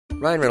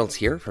Ryan Reynolds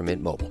here from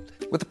Mint Mobile.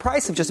 With the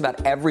price of just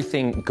about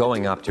everything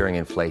going up during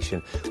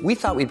inflation, we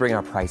thought we'd bring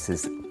our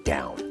prices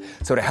down.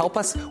 So to help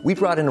us, we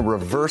brought in a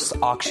reverse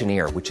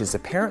auctioneer, which is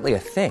apparently a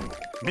thing.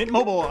 Mint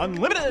Mobile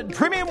Unlimited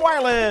Premium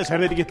Wireless. How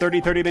to get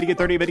 30, 30, bit to get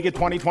 30, bit to get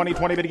 20, 20,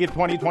 20, bit to get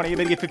 20, 20,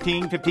 bit to get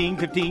 15, 15,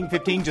 15,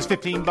 15, just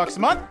 $15 a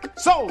month?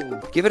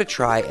 Sold! Give it a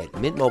try at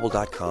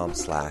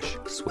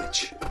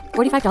mintmobile.com/switch.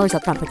 $45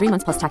 up front for 3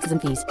 months plus taxes and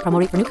fees. Promo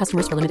rate for new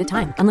customers for limited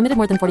time. Unlimited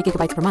more than 40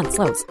 gigabytes per month.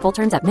 Slows full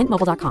terms at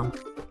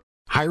mintmobile.com.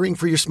 Hiring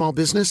for your small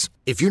business?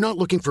 If you're not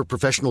looking for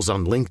professionals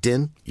on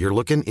LinkedIn, you're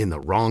looking in the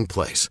wrong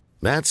place.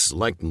 That's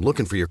like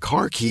looking for your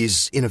car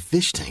keys in a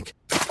fish tank.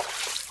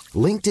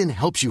 LinkedIn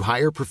helps you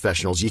hire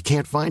professionals you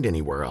can't find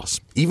anywhere else,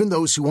 even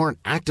those who aren't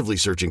actively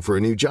searching for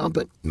a new job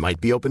but might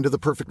be open to the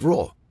perfect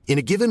role. In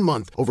a given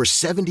month, over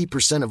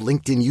 70% of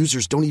LinkedIn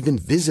users don't even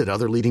visit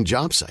other leading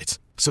job sites.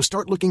 So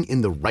start looking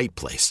in the right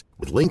place.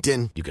 With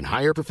LinkedIn, you can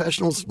hire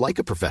professionals like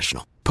a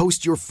professional.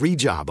 Post your free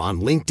job on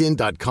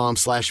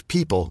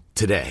linkedin.com/people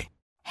today.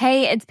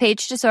 Hey, it's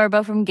Paige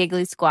DeSorbo from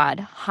Giggly Squad.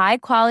 High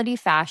quality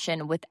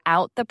fashion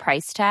without the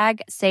price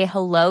tag. Say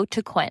hello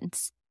to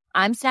Quince.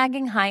 I'm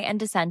snagging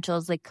high-end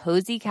essentials like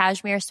cozy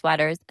cashmere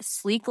sweaters,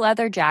 sleek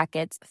leather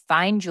jackets,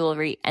 fine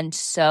jewelry, and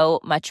so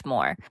much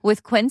more.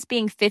 With Quince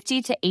being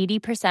 50 to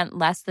 80%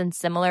 less than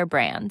similar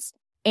brands.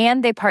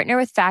 And they partner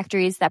with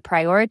factories that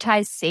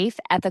prioritize safe,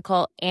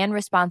 ethical, and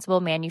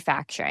responsible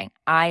manufacturing.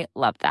 I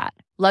love that.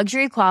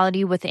 Luxury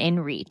quality within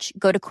reach.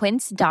 Go to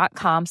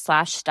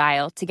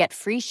quince.com/style to get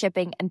free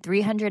shipping and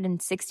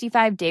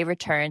 365-day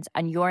returns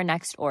on your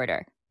next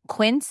order.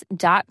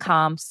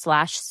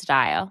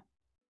 Quince.com/style.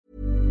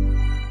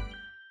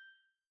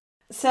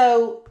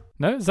 So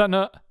no, is that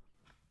not?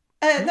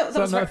 No, that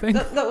was very good.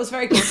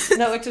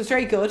 No, it was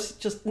very good.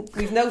 Just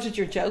we've noted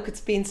your joke.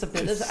 It's been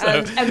submitted,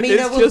 and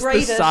Ameena will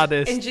grade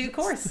it in due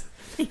course.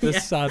 The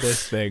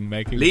saddest thing,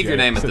 making leave your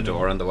name at the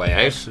door on the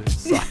way out.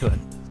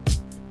 Silent.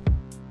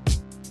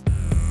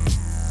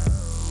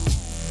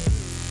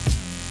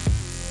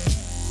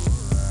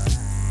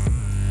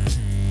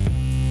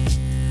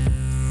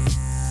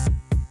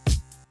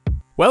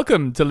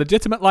 Welcome to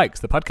Legitimate Likes,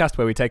 the podcast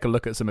where we take a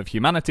look at some of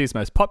humanity's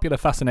most popular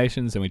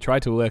fascinations and we try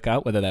to work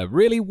out whether they're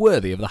really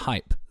worthy of the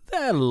hype.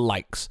 They're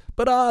likes,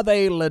 but are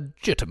they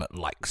legitimate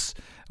likes?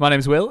 My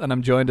name's Will, and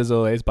I'm joined as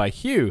always by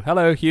Hugh.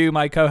 Hello, Hugh,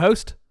 my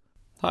co-host.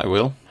 Hi,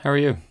 Will. How are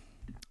you?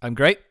 I'm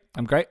great.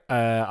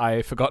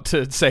 I forgot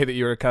to say that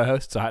you were a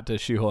co-host, so I had to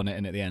shoehorn it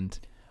in at the end.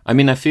 I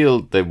mean, I feel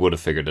they would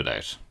have figured it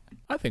out.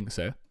 I think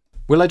so.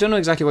 Well, I don't know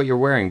exactly what you're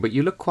wearing, but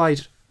you look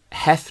quite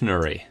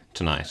Hefnery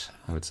tonight,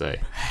 I would say.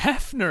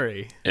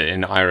 Hefnery?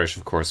 In Irish,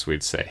 of course,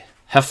 we'd say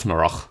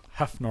Hefnerach.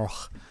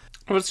 Hefnerach.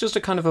 Well, it's just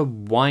a kind of a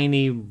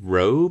whiny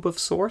robe of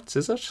sorts,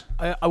 is it?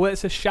 Well,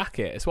 it's a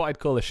shacket. It's what I'd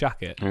call a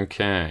shacket.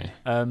 Okay.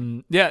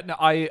 Yeah, no,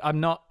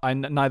 I'm not. I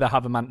neither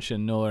have a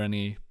mansion nor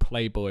any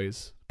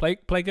playboys.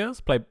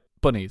 Playgirls? Play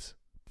bunnies?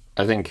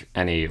 I think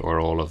any or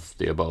all of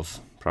the above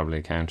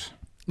probably count.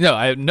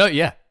 No,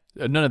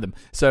 none of them.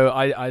 So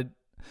I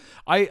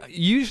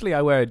usually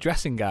I wear a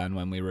dressing gown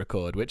when we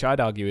record, which I'd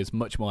argue is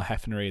much more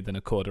Hefnery than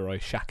a corduroy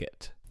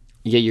shacket.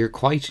 Yeah, you're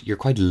quite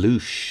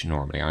louche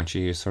normally, aren't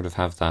you? You sort of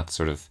have that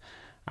sort of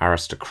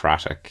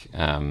aristocratic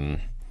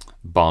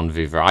bon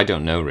vivant. I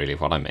don't know really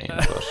what I mean,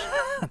 but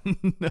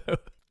no.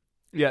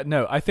 Yeah,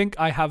 no. I think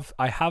I have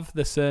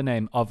the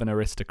surname of an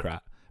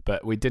aristocrat,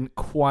 but we didn't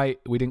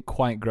quite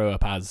grow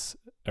up as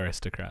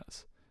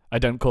aristocrats. I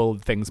don't call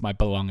things my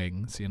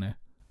belongings, you know.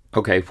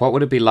 Okay, what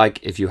would it be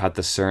like if you had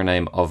the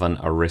surname of an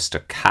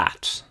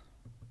aristocat?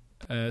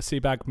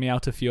 Sebag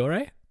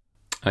Mialtafiore?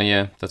 Oh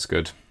yeah, that's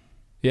good.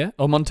 Yeah,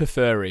 or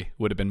Montefiore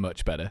would have been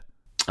much better.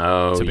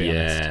 Oh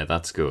yeah,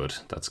 that's good.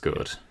 That's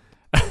good.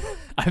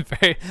 I'm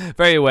very,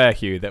 very aware,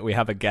 Hugh, that we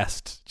have a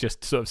guest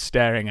just sort of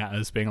staring at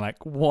us, being like,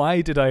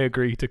 "Why did I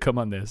agree to come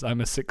on this?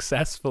 I'm a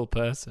successful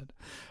person."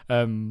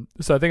 So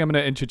I think I'm going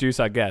to introduce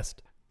our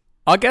guest.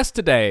 Our guest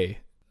today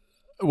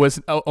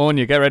was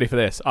Anya, get ready for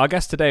this. Our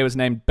guest today was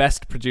named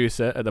Best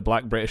Producer at the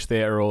Black British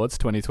Theatre Awards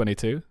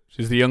 2022.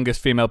 She's the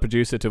youngest female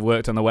producer to have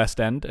worked on the West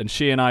End, and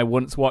she and I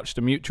once watched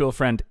a mutual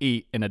friend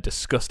eat in a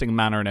disgusting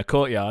manner in a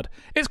courtyard.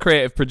 It's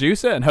creative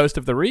producer and host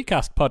of the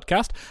Recast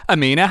podcast,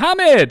 Ameena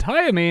Hamid.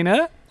 Hi,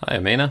 Ameena. Hi,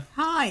 Ameena.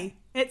 Hi.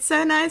 It's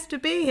so nice to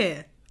be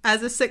here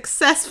as a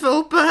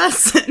successful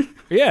person.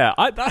 Yeah,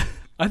 I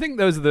think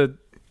those are the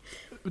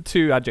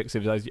two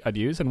adjectives I'd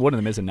use, and one of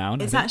them is a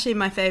noun. It's actually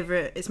my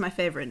favourite. It's my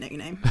favourite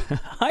nickname.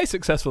 Hi,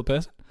 successful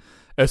person.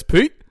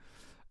 SP.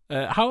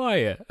 How are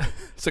you?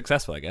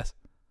 Successful, I guess.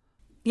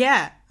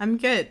 Yeah, I'm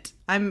good.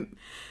 I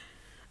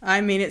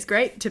mean, it's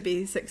great to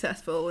be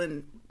successful,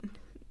 and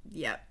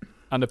yeah.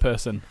 And a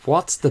person.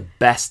 What's the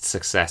best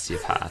success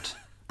you've had?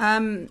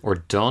 Or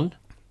done?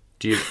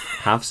 Do you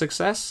have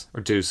success or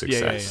do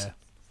success? Yeah.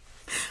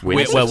 We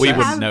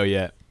wouldn't know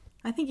yet.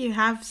 I think you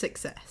have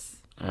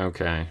success.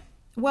 Okay.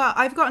 Well,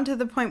 I've gotten to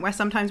the point where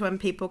sometimes when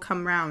people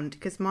come round,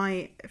 because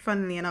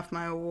funnily enough,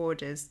 my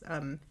award is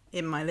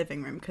in my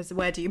living room, because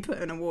where do you put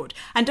an award?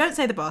 And don't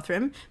say the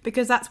bathroom,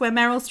 because that's where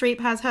Meryl Streep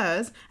has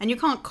hers, and you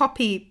can't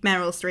copy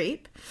Meryl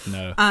Streep.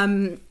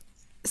 No.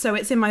 So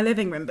it's in my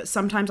living room, but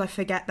sometimes I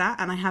forget that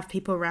and I have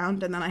people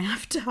around and then I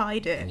have to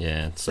hide it.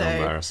 Yeah, it's so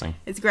embarrassing.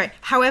 It's great.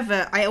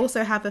 However, I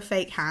also have a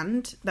fake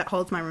hand that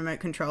holds my remote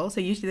control, so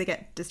usually they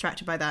get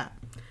distracted by that.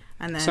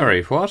 And then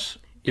Sorry, what?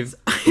 You've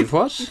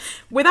what?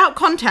 Without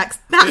context,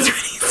 that's really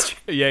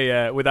strange.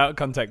 Yeah, without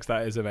context,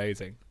 that is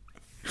amazing.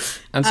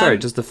 And sorry,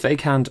 does the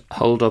fake hand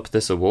hold up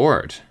this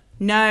award?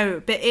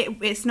 No, but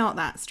it's not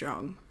that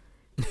strong.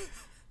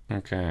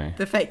 Okay.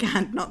 The fake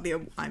hand, not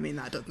the... I mean,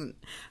 that doesn't...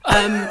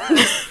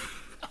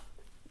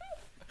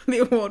 the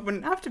award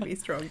wouldn't have to be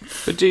strong.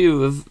 But do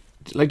you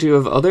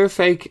have other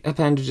fake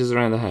appendages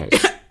around the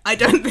house? I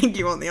don't think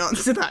you want the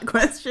answer to that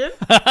question.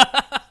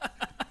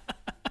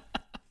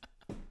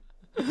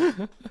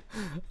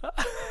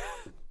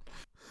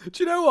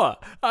 Do you know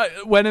what?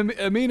 When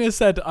Ameena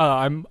said,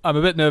 I'm a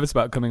bit nervous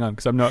about coming on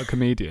because I'm not a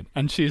comedian,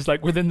 and she's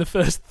like, within the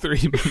first 3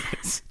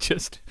 minutes,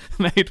 just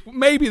made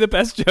maybe the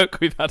best joke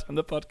we've had on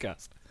the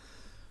podcast.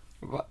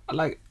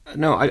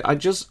 No,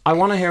 I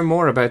want to hear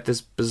more about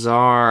this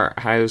bizarre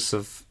house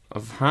of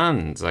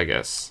hands, I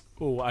guess.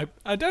 Oh,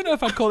 I don't know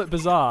if I'd call it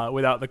bizarre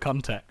without the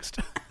context.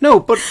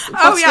 No, but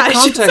what's the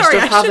context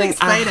of having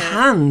a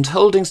hand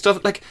holding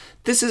stuff? Like,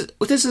 this is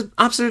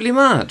absolutely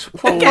mad.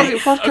 What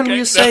can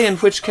you say in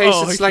which case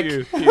it's like...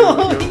 You're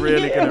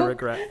really going to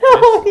regret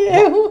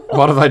this.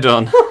 What have I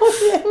done?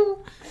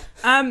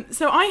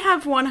 So I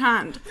have one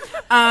hand.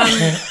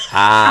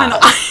 And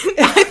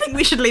I think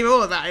we should leave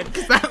all of that in,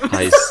 because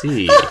I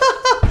see.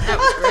 That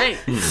was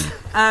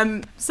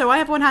great. So I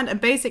have one hand, and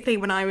basically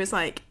when I was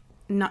like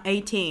not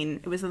 18,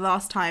 it was the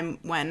last time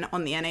when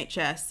on the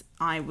NHS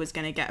I was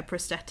going to get a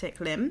prosthetic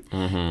limb.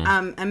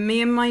 Mm-hmm. And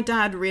me and my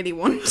dad really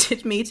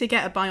wanted me to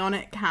get a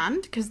bionic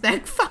hand because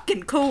they're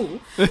fucking cool.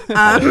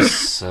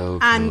 So cool.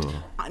 And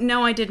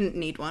no, I didn't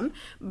need one,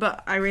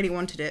 but I really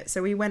wanted it.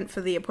 So we went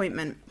for the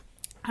appointment,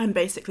 and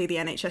basically the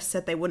NHS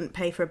said they wouldn't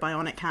pay for a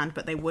bionic hand,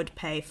 but they would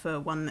pay for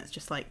one that's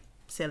just like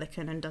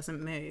silicone and doesn't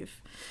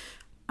move.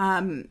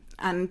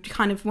 And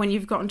kind of when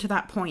you've gotten to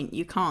that point,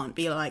 you can't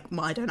be like,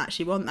 well, I don't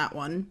actually want that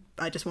one.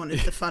 I just wanted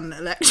the fun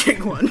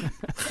electric one.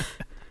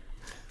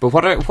 But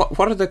what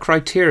are the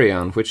criteria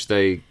on which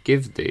they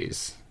give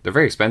these? They're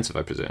very expensive,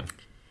 I presume.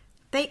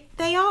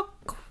 They are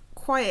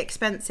quite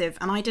expensive,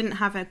 and I didn't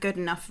have a good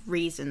enough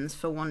reasons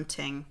for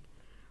wanting.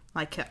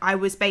 Like, I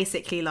was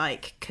basically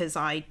like, because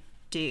I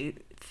do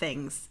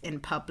things in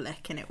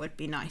public and it would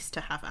be nice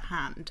to have a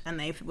hand. And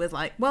they was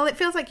like, well, it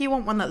feels like you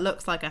want one that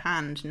looks like a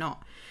hand,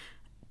 not,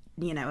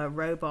 a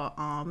robot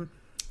arm.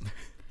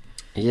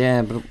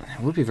 Yeah, but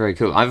it would be very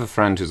cool. I have a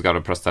friend who's got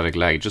a prosthetic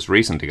leg, just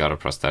recently got a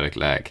prosthetic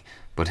leg,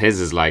 but his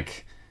is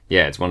like,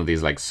 it's one of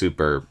these like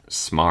super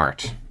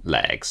smart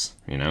legs,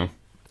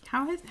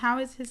 How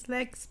is his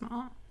leg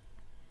smart?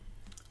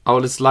 Oh,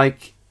 well, it's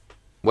like,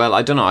 well,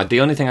 I don't know.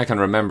 The only thing I can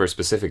remember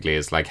specifically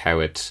is like how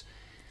it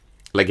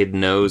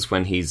knows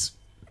when he's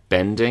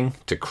bending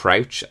to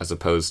crouch as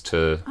opposed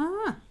to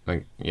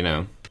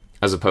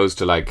as opposed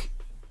to like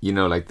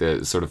the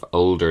sort of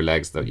older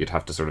legs that you'd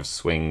have to sort of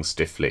swing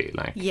stiffly,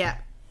 like. Yeah,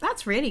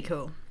 that's really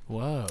cool.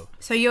 Whoa.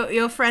 So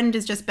your friend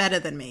is just better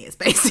than me, is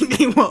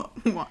basically what?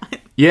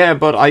 Yeah,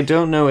 but I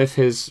don't know if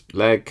his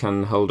leg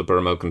can hold up a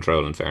remote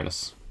control, in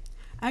fairness.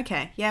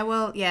 Okay, yeah,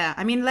 well, yeah.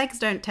 I mean, legs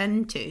don't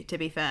tend to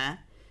be fair.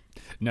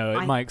 No,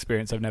 in my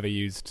experience, I've never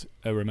used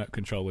a remote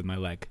control with my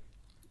leg.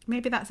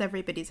 Maybe that's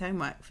everybody's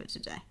homework for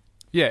today.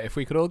 Yeah, if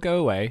we could all go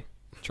away,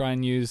 try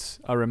and use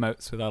our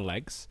remotes with our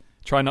legs.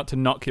 Try not to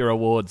knock your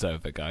awards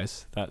over,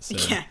 guys.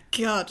 That's yeah,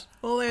 God,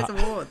 all those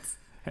awards.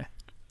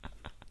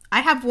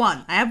 I have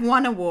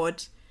one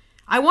award.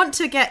 I want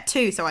to get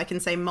 2 so I can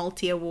say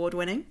multi-award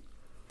winning.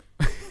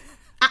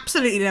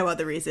 Absolutely no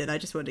other reason. I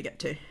just want to get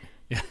 2.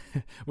 Yeah,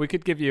 we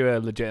could give you a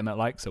legitimate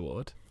likes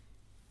award.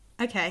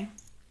 Okay,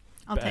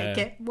 I'll take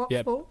it. What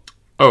for?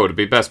 Oh, it'd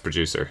be best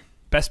producer.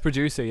 Best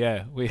producer,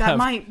 yeah.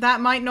 That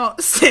might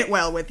not sit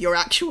well with your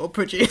actual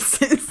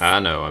producers.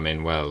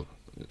 No,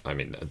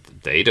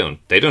 they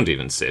don't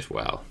even sit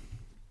well,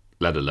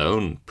 let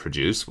alone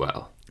produce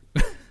well.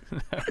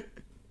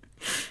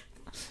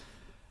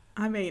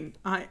 I mean,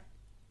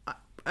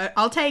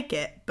 I'll take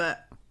it,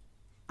 but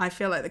I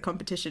feel like the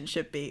competition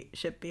should be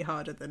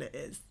harder than it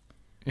is.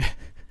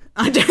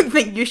 I don't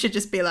think you should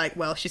just be like,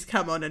 well, she's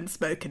come on and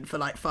spoken for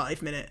like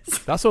 5 minutes.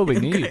 That's all we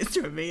need. Goes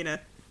to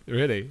Ameena.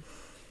 Really.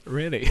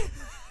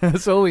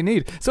 That's all we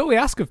need. It's all we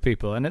ask of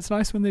people, and it's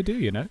nice when they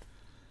do,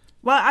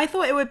 Well, I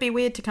thought it would be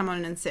weird to come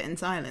on and sit in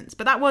silence,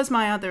 but that was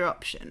my other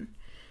option.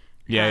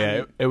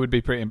 Yeah, it would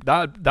be pretty...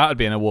 That would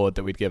be an award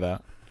that we'd give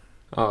out.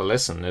 Oh,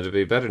 listen, it'd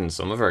be better than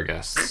some of our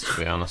guests, to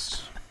be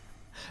honest.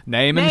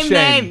 Name and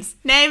shame.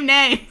 Name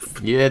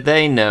names. Yeah,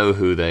 they know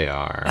who they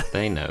are.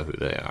 They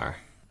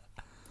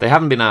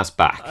haven't been asked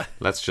back.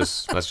 Let's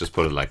just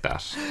put it like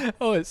that.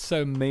 Oh, it's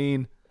so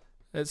mean.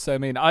 It's so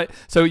mean.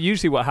 So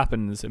usually what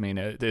happens,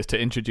 Ameena, is to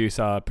introduce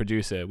our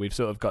producer. We've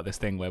sort of got this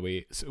thing where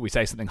we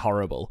say something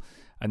horrible,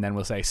 and then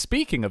we'll say,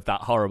 speaking of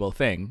that horrible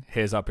thing,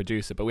 here's our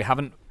producer. But we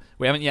haven't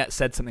yet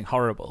said something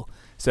horrible.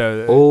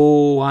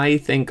 So I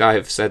think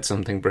I've said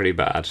something pretty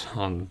bad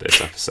on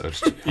this episode.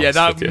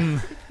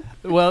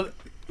 Well,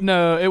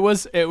 no, it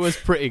was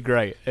pretty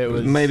great. It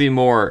was maybe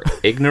more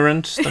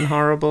ignorant than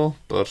horrible,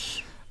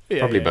 but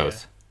probably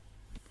both.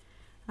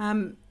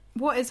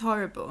 What is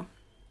horrible?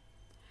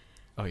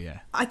 Oh yeah.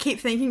 I keep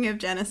thinking of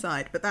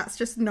genocide, but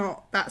that's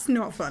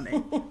not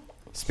funny.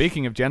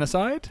 Speaking of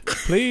genocide,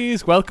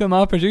 please welcome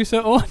our producer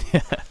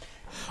Anya.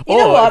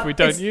 If we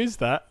don't use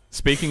that,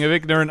 speaking of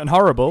ignorant and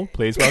horrible,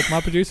 please welcome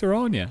our producer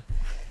Anya.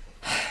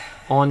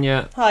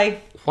 Anya, hi.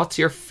 What's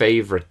your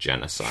favourite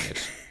genocide?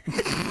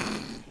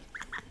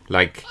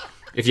 Like,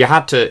 if you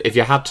had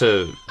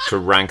to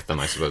rank them,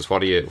 I suppose,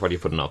 what are you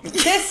putting up?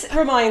 This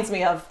reminds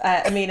me of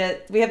Ameena.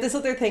 We have this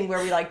other thing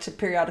where we like to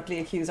periodically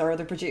accuse our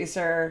other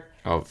producer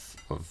of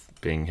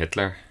being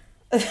Hitler.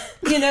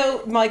 You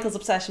know, Michael's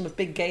obsession with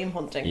big game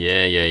hunting.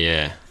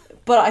 Yeah.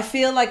 But I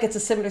feel like it's a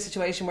similar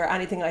situation where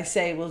anything I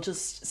say will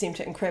just seem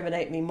to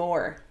incriminate me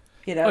more.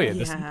 You know? Oh yeah,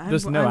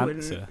 there's no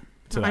answer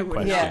to that question. I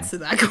wouldn't answer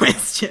that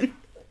question.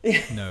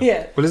 No.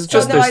 Yeah. Well, it's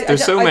just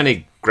there's so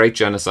many great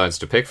genocides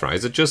to pick from.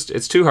 Is it just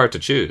it's too hard to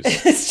choose?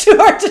 It's too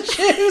hard to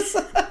choose.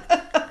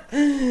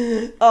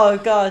 Oh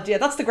God, yeah,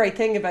 that's the great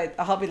thing about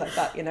a hobby like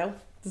that. You know,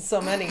 there's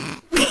so many.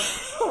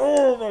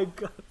 Oh my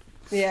God.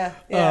 Yeah.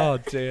 Oh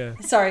dear.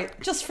 Sorry,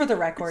 just for the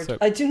record,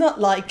 I do not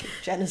like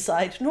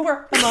genocide,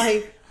 nor am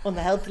I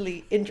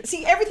unhealthily interested.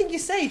 See, everything you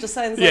say just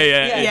sounds like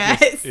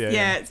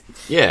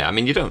Yeah. I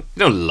mean, you don't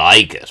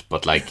like it,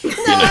 but like no,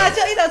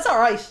 it's all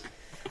right.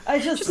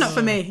 Just not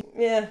for me.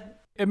 Yeah.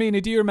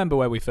 Ameena, do you remember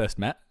where we first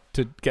met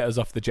to get us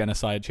off the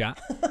genocide chat?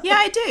 Yeah,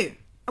 I do.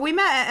 We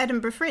met at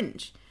Edinburgh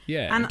Fringe.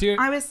 Yeah. And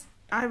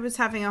I was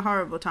having a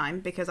horrible time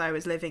because I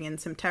was living in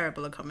some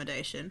terrible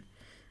accommodation.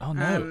 Oh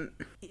no.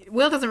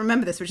 Will doesn't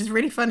remember this, which is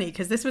really funny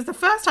because this was the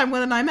first time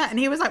Will and I met, and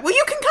he was like, well,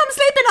 you can come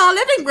sleep in our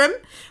living room,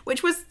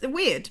 which was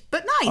weird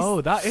but nice. Oh,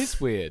 that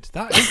is weird.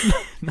 That is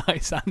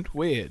nice and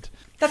weird.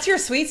 That's your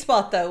sweet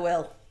spot though,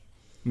 Will.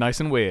 Nice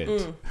and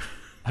weird.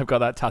 I've got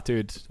that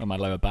tattooed on my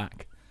lower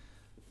back.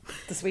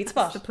 The sweet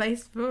spot. That's the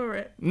place for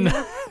it.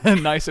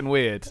 Nice and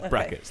weird. Okay.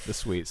 Brackets. The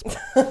sweet spot.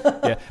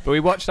 Yeah, but we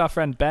watched our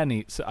friend Ben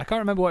eat. I can't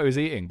remember what he was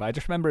eating, but I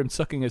just remember him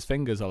sucking his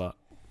fingers a lot.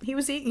 He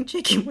was eating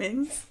chicken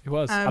wings. He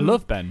was. I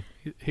love Ben.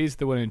 He's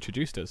the one who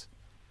introduced us.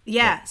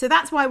 Yeah, so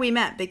that's why we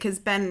met, because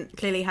Ben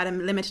clearly had a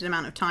limited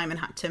amount of time and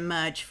had to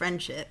merge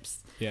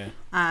friendships. Yeah.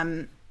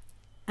 And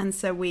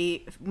so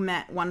we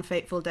met one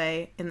fateful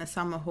day in the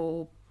summer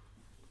hall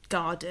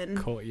garden.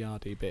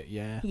 Courtyardy bit,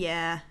 yeah.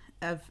 Yeah,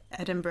 of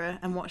Edinburgh,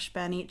 and watched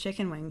Ben eat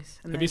chicken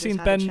wings. And have you seen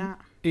Ben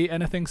eat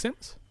anything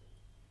since?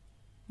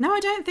 No, I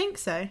don't think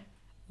so.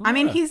 Oh. I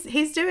mean,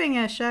 he's doing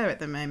a show at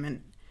the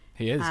moment.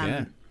 He is,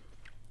 yeah.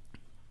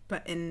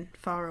 But in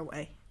far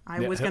away. I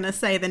was going to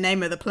say the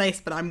name of the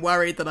place, but I'm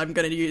worried that I'm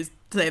going to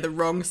say the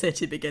wrong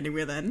city beginning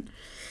with N.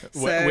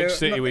 So which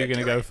city were you going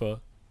to go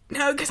for?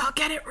 No, because I'll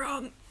get it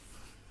wrong.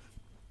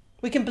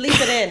 We can bleep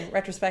it in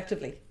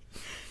retrospectively.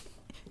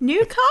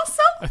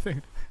 Newcastle? I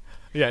think.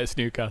 Yeah, it's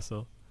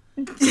Newcastle.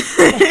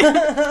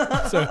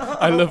 So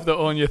I love that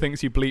Anya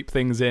thinks you bleep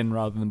things in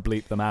rather than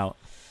bleep them out.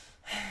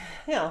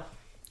 Yeah.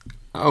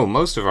 Oh,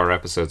 most of our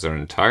episodes are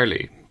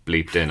entirely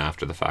bleeped in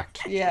after the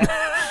fact. Yeah.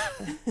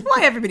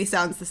 Why everybody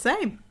sounds the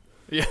same.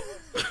 Yeah.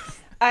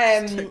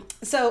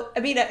 So,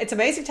 Ameena, it's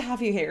amazing to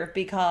have you here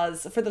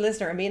because for the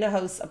listener, Ameena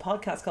hosts a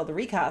podcast called The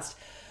Recast,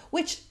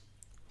 which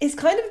is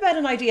kind of about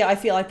an idea I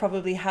feel I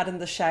probably had in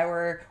the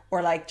shower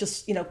or like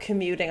just,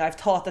 commuting. I've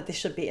thought that this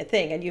should be a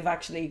thing and you've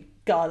actually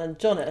gone and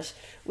done it,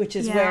 which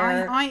is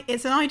where...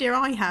 it's an idea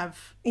I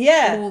have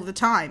all the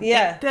time.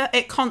 Yeah.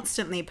 It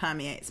constantly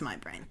permeates my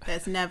brain.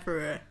 There's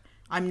never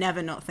I'm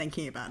never not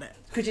thinking about it.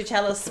 Could you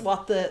tell us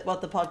what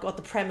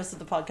the premise of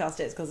the podcast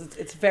is? Because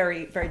it's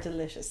very, very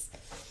delicious.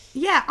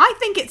 Yeah, I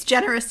think it's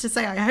generous to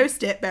say I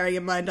host it, bearing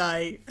in mind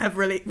I have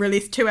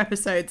released 2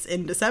 episodes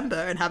in December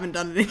and haven't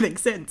done anything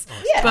since. Oh,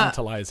 it's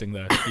tantalising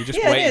though. You're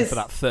just waiting for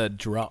that third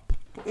drop.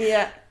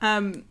 Yeah.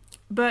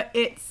 But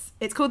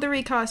it's called The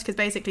Recast because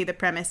basically the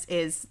premise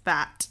is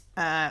that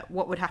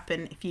what would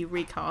happen if you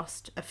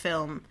recast a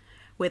film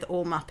with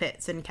all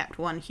Muppets and kept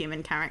one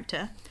human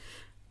character.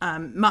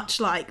 Much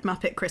like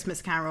Muppet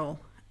Christmas Carol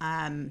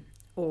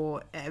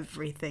or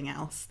everything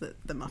else that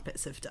the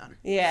Muppets have done.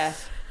 Yeah.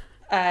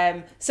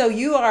 So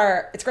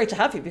it's great to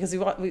have you because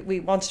we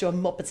want to do a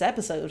Muppets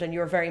episode and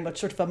you're very much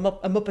sort of a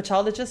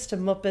Muppetologist, a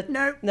Muppet...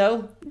 No.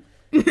 No?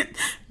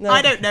 No.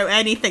 I don't know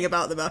anything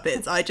about the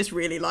Muppets. I just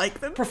really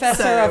like them.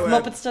 Professor of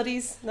Muppet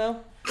Studies?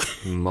 No?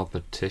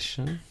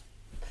 Muppetician?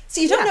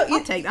 So you don't know...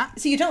 I'll take that.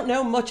 So you don't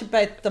know much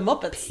about the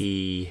Muppets?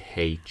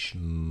 PH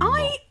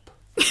Mupp.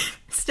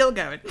 Still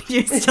going.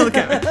 You're still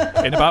going.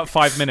 In about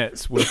 5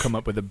 minutes, we'll come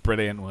up with a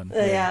brilliant one.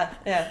 Yeah.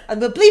 And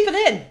we'll bleep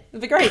it in.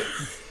 It'll be great.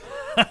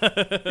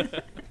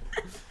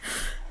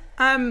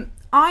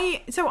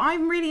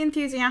 I'm really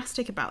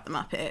enthusiastic about the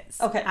Muppets.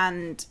 Okay.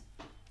 And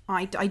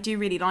I do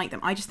really like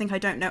them. I just think I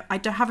don't know.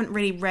 Haven't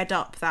really read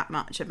up that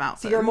much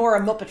about them. So you're more a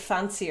Muppet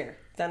fancier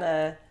than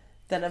a.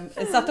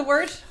 Is that the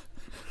word?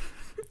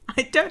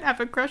 I don't have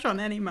a crush on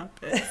any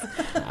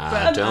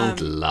Muppets. Don't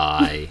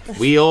lie.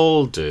 We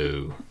all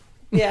do.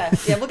 Yeah.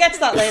 We'll get to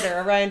that later.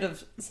 A round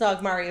of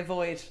Snog, Marry,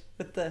 Avoid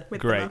with the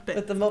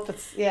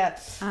Muppets. Yeah.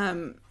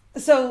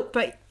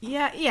 But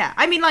yeah.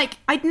 I mean, like,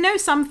 I know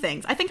some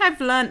things. I think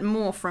I've learnt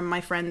more from my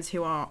friends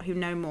who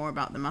know more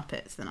about the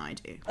Muppets than I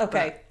do.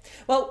 Okay.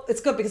 Well,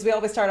 it's good because we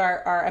always start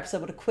our episode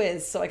with a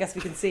quiz, so I guess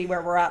we can see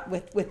where we're at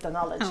with the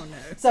knowledge. Oh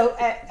no. So,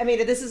 I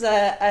mean, this is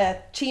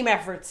a team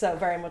effort, so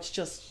very much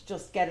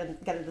just get in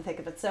the thick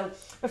of it. So,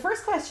 the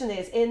first question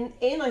is, in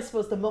I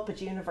suppose the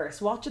Muppet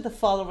universe, what do the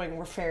following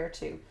refer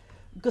to?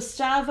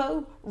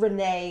 Gustavo,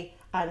 Renee,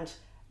 and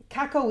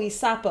Caco y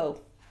Sapo.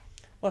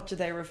 What do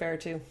they refer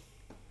to?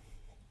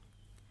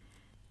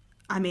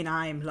 I mean,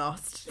 I'm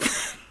lost.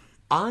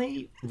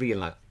 I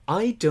realize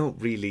I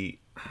don't really.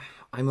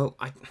 I don't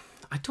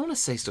want to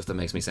say stuff that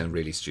makes me sound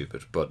really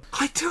stupid, but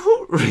I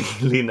don't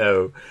really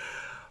know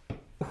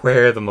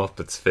where the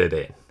Muppets fit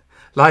in.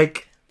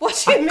 Like,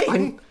 what do you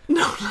mean?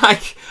 I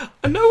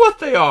know what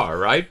they are,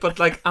 right? But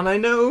and I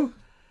know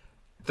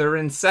they're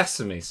in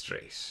Sesame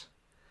Street,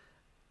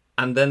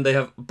 and then they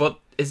have. But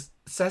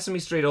Sesame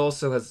Street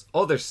also has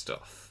other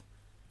stuff.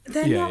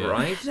 They're not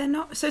right. They're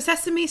not. So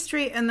Sesame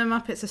Street and the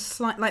Muppets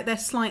are they're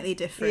slightly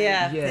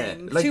different.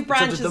 Things. Like, two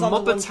branches. So the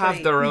on Muppets the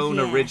have their own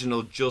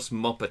original just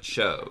Muppet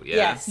show.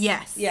 Yeah?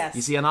 Yes.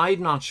 You see, and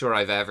I'm not sure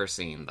I've ever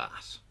seen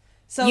that.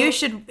 So you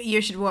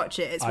should watch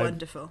it. It's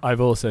wonderful.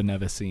 I've also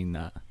never seen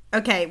that.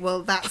 Okay,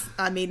 well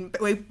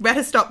we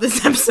better stop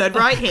this episode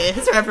right here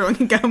so everyone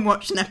can go and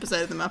watch an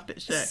episode of the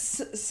Muppet Show.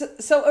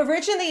 So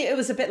originally it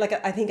was a bit like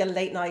a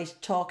late night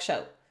talk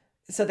show.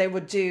 So they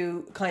would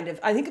do kind of,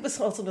 I think it was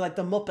called something like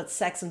the Muppets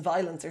Sex and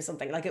Violence or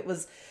something. Like, it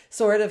was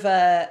sort of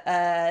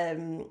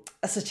a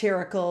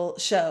satirical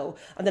show.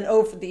 And then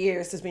over the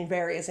years, there's been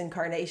various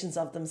incarnations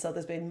of them. So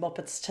there's been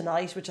Muppets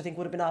Tonight, which I think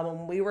would have been on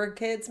when we were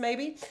kids,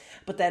 maybe.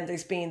 But then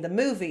there's been the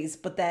movies.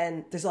 But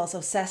then there's also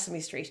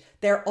Sesame Street.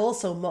 They're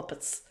also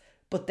Muppets,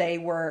 but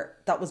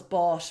that was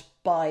bought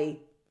by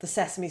the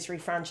Sesame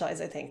Street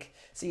franchise, I think.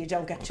 So you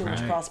don't get too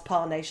much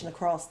cross-pollination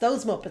across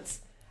those Muppets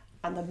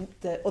and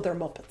the other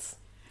Muppets.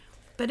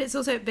 But it's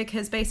also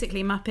because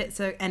basically Muppets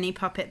are any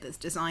puppet that's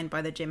designed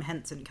by the Jim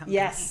Henson Company.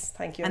 Yes,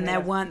 thank you. And there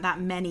weren't that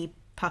many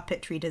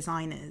puppetry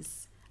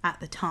designers at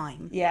the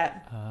time. Yeah.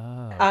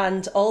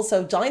 And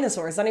also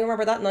dinosaurs. Anyone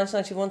remember that?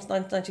 1991 to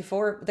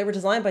 1994? They were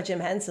designed by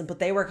Jim Henson, but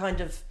they were kind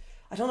of,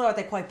 I don't know, are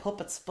they quite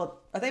puppets, but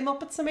are they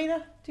Muppets,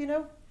 Ameena? Do you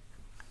know?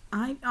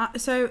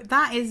 So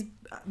that is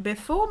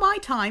before my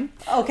time.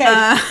 Okay.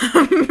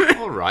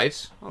 All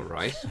right.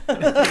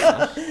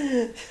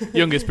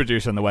 Youngest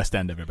producer on the West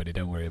End, everybody.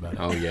 Don't worry about it.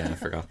 Oh yeah, I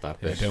forgot that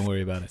bit. Yeah, don't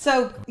worry about it.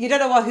 So you don't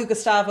know who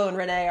Gustavo and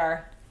Renee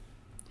are?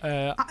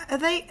 Are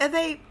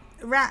they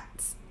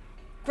rats?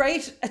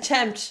 Great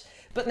attempt,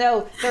 but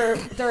no,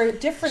 they're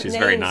different She's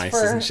names. very nice,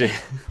 for, isn't she?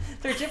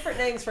 There are different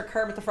names for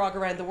Kermit the Frog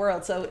around the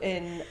world. So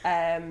in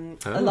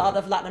a lot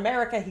of Latin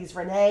America, he's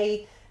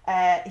Renee.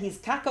 He's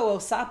Caco o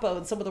Sapo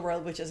in some of the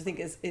world, which I think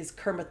is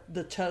Kermit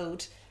the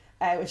Toad,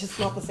 which is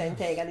not the same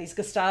thing, and he's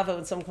Gustavo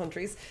in some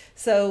countries.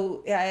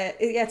 So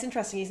it's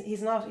interesting.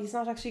 He's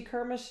not actually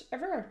Kermit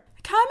everywhere.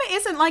 Kermit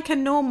isn't like a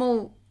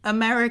normal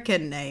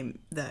American name,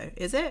 though,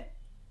 is it?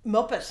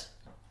 Muppet.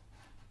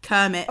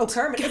 Kermit. Oh,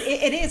 Kermit.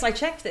 It is. I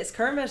checked this.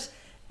 Kermit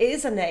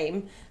is a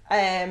name.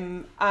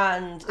 And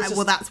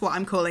well, that's what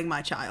I'm calling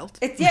my child.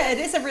 It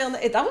is a real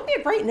name. That would be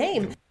a great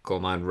name. Call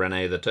mine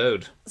Renee the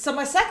Toad. So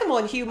my second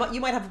one, Hugh,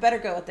 you might have a better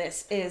go at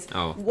this, is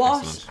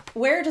excellent.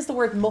 Where does the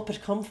word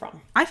Muppet come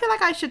from? I feel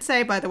like I should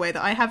say, by the way,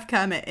 that I have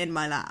Kermit in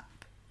my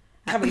lap.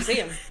 Can we see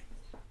him?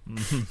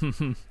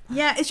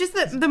 Yeah, it's just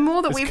that the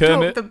more that we've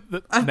Kermit talked,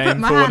 the I've name put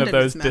my for hand one of in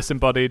those his mouth.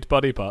 disembodied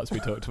body parts we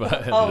talked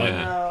about.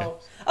 No!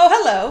 Oh,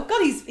 hello!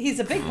 God, he's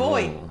a big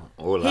boy.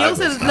 He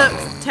also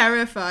looks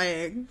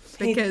terrifying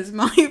because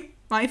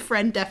my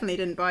friend definitely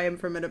didn't buy him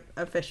from an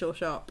official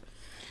shop.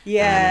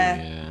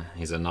 Yeah.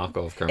 He's a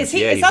knockoff Kermit.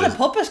 Is that a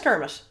puppet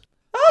Kermit?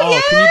 Oh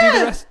yeah. Can you do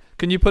the rest?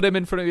 Can you put him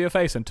in front of your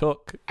face and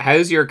talk?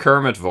 How's your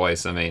Kermit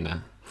voice,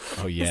 Ameena?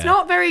 Oh yeah. It's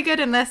not very good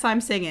unless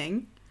I'm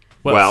singing.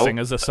 Well, sing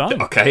us a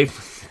song. Okay,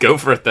 go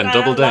for it then.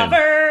 Double down. The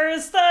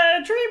lovers,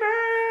 the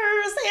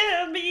dreamers,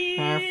 and me.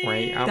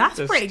 Halfway up That's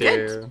the pretty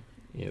stair. good.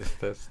 Yes,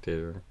 that's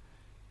true.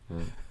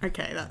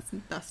 Okay,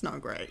 that's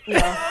not great. No,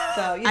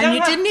 so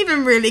you didn't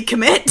even really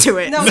commit to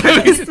it. No, so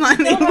it's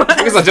slightly worse.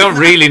 Because I don't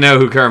really know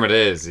who Kermit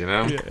is, you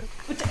know? Yeah.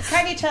 But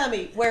can you tell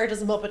me, where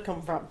does Muppet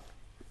come from?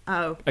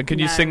 Oh. And can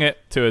you sing it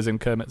to us in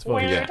Kermit's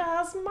voice? Where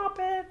does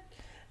Muppet?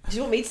 Do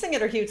you want me to sing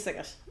it or Hugh to sing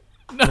it?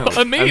 No,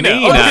 Ameena.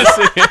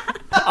 Obviously.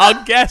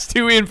 Our guest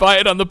who we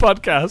invited on the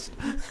podcast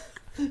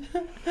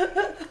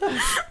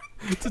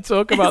to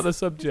talk about the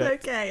subject.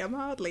 It's okay, I'm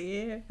hardly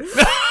here.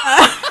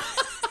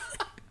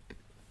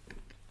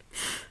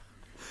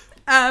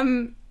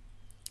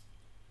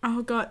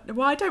 Oh god.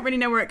 Well, I don't really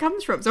know where it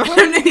comes from, so I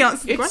don't know the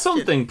answer to the It's question.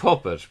 something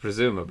puppet,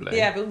 presumably.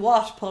 Yeah, but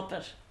what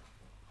puppet?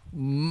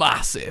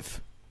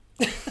 Massive.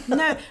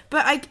 No,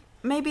 but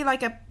maybe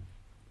like a...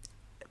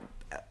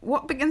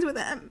 What begins with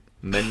M?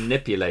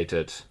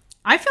 Manipulated.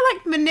 I feel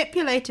like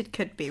manipulated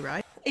could be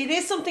right. It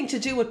is something to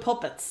do with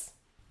puppets.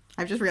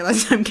 I've just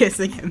realised I'm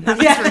kissing him. That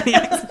was really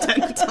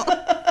accidental.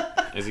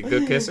 Is he a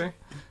good kisser?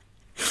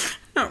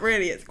 Not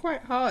really. It's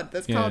quite hard.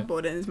 There's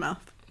cardboard in his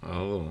mouth.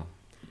 Oh.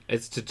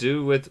 It's to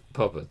do with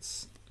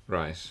puppets.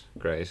 Right,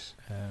 great.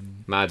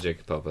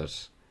 Magic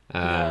puppet.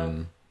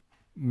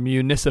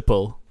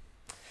 Municipal.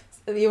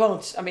 You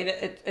won't. I mean,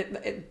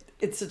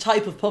 it's a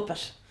type of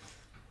puppet.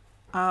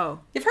 Oh.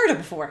 You've heard it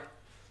before.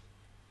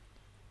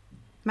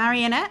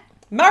 Marionette?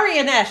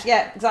 Marionette,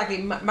 yeah,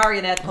 exactly.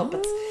 Marionette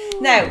puppets.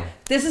 Now,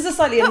 this is a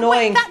slightly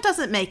annoying... Wait, that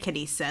doesn't make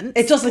any sense.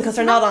 It doesn't, because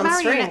they're not on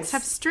Marionettes strings.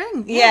 have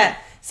strings. Yeah.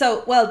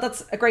 So, well,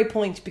 that's a great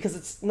point, because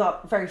it's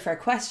not a very fair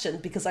question,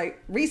 because I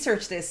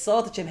researched this,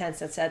 saw that Jim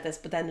Henson had said this,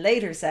 but then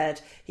later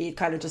said he had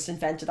kind of just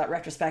invented that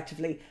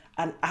retrospectively,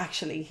 and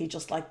actually he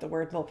just liked the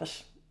word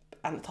Muppet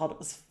and thought it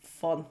was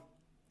fun.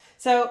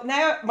 So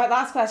now, my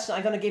last question,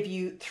 I'm going to give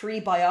you 3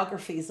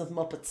 biographies of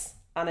Muppets,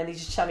 and I need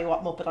you to tell me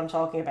what Muppet I'm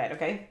talking about,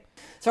 okay?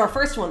 So our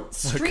first one,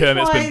 Kermit's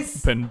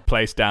Streetwise... been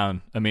placed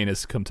down.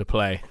 Amina's come to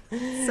play.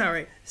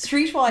 Sorry.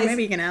 Streetwise...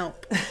 Maybe you can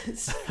help.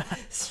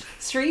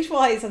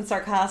 Streetwise and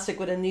sarcastic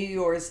with a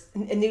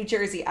New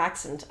Jersey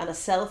accent and a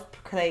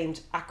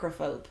self-proclaimed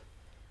acrophobe.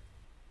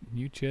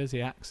 New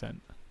Jersey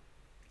accent.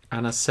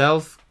 And a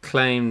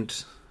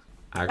self-claimed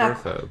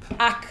agoraphobe.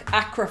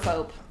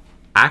 Acrophobe.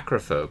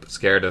 Acrophobe.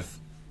 Scared of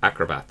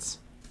acrobats.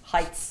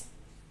 Heights.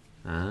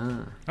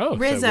 Ah. Oh,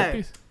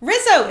 Rizzo. So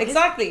Rizzo,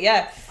 exactly,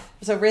 yeah.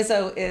 So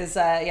Rizzo is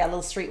a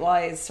little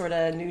streetwise sort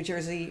of New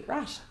Jersey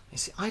rat.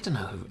 I don't know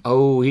who.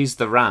 Oh, he's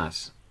the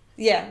rat.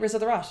 Yeah, Rizzo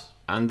the rat.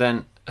 And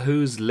then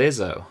who's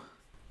Lizzo?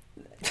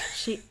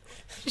 She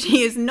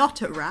is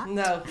not a rat.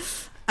 No.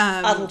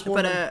 Adult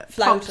woman. but a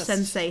pop Flautist.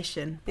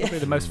 sensation. probably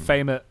the most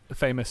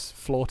famous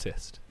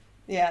flautist.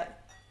 Yeah.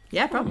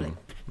 Yeah, probably.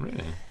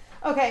 Really?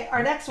 Okay,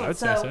 our next I one. would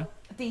say so.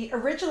 The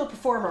original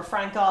performer,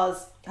 Frank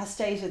Oz, has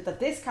stated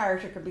that this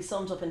character could be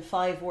summed up in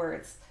 5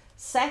 words.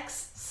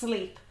 Sex,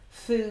 sleep,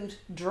 food,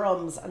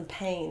 drums, and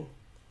pain.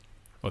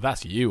 Well,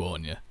 that's you,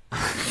 Anya.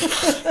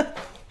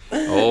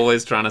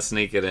 Always trying to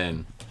sneak it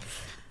in.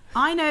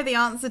 I know the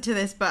answer to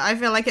this, but I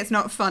feel like it's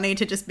not funny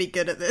to just be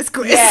good at this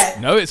quiz. Yeah.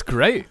 No, it's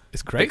great.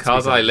 It's great.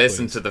 Because I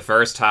listened to the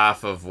first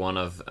half of one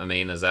of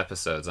Amina's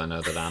episodes, I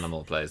know that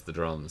Animal plays the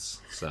drums.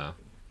 So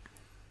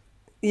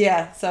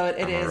Yeah, so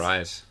it is.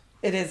 Right.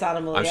 It is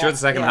Animal. I'm yeah. sure the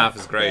second Yeah. half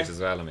is great Yeah. as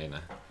well,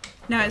 Amina.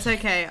 No, it's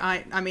okay.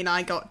 I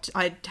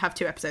have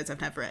 2 episodes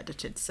I've never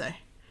edited, so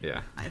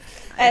Yeah.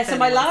 So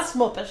my last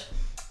Muppet,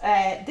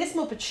 this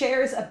Muppet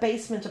shares a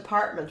basement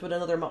apartment with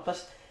another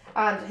Muppet,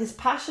 and his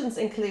passions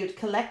include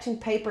collecting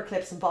paper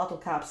clips and bottle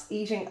caps,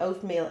 eating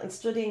oatmeal, and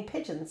studying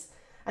pigeons.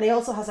 And he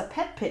also has a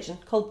pet pigeon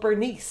called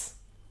Bernice.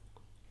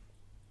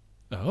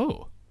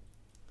 Oh.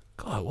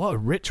 God, what a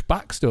rich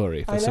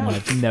backstory I for someone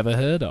know. I've never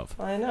heard of.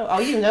 I know. Oh,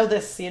 you know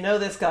this. You know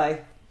this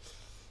guy.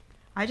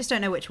 I just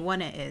don't know which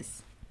one it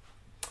is.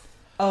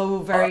 Oh,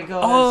 very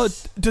good. Oh,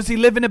 does he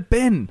live in a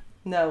bin?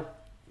 No.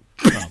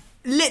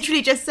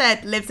 Literally just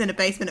said lives in a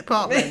basement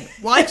apartment.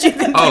 Why do you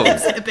think Oh. he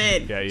lives in a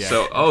bin? Yeah, yeah.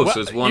 So What-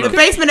 it's one The of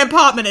basement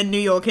apartment in New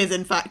York is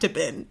in fact a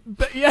bin.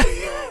 But yeah,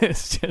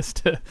 it's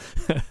just a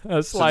So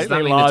does slightly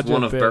that mean larger it's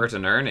one of bin. Bert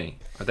and Ernie?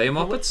 Are they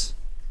Muppets?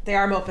 They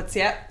are Muppets,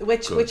 yeah.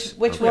 Which Good.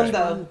 which Okay. one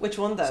though? Which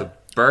one though? So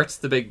Bert's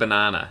the big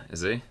banana,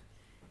 is he?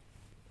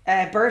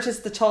 Bert is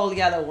the tall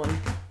yellow one.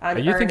 And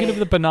Are you thinking Ernie- of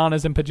the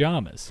bananas in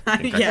pajamas?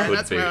 think I Yeah, could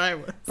that's be. where I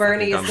was.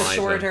 Bernie I is think the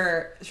I might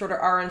have. shorter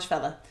orange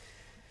fella.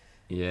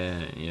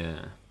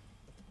 Yeah.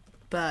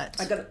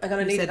 But I'm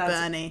gonna you need said an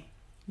answer.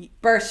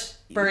 Bernie.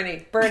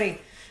 Bernie.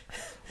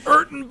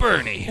 Bert and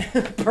Bernie.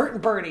 Bert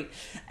and Bernie.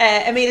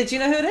 Ameena, do you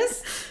know who it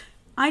is?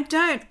 I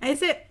don't.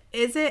 Is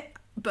it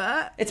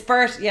Bert? It's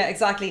Bert, yeah,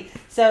 exactly.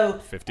 So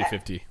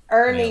 50-50.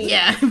 Ernie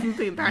Yeah, it'd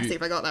be embarrassing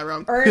if I got that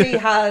wrong. Ernie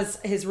has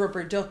his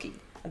rubber ducky.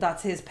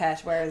 That's his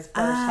pet, whereas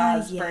Bert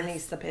has yes.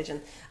 Bernice the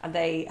pigeon. And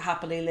they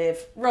happily live,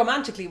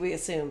 romantically we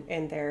assume,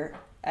 in their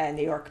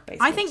New York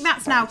basement. I think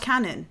that's now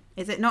canon.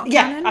 Is it not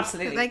Yeah, canon?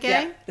 absolutely. That they're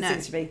Yeah, gay? it No.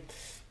 seems to be.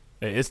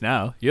 It is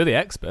now. You're the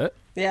expert.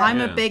 Yeah. I'm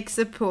Yeah. a big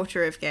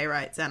supporter of gay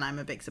rights, and I'm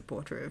a big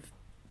supporter of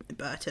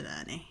Bert and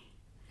Ernie.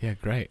 Yeah,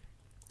 great.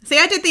 See,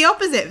 I did the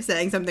opposite of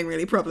saying something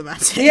really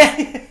problematic. Yeah.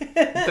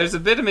 There's a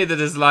bit of me that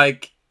is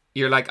like,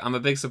 you're like, I'm a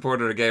big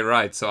supporter of gay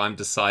rights, so I'm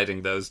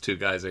deciding those 2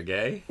 guys are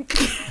gay.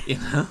 You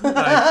know?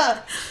 Like,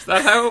 is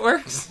that how it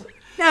works?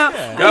 No,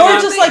 Go Or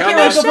on, just like come you're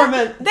on. a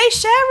government. they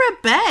share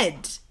a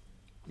bed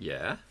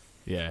Yeah.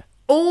 Yeah.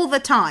 all the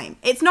time.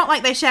 It's not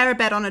like they share a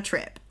bed on a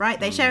trip, right?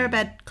 They share a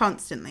bed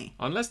constantly.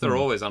 Unless they're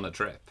always on a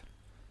trip.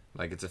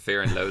 Like it's a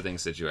fear and loathing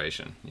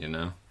situation, you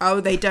know? Oh,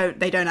 they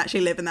don't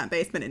actually live in that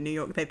basement in New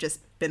York. They've just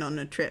been on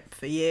a trip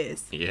for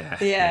years.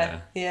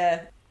 Yeah.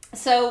 Yeah.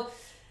 So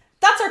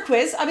that's our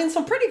quiz. I mean,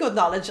 some pretty good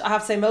knowledge, I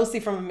have to say, mostly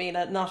from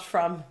Ameena, not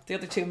from the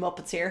other two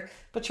Muppets here.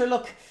 But sure,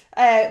 look,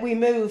 we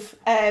move.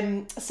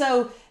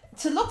 So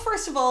to look,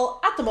 first of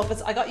all, at the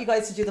Muppets, I got you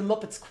guys to do the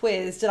Muppets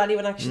quiz. Did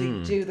anyone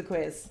actually do the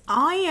quiz?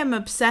 I am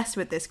obsessed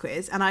with this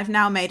quiz, and I've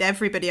now made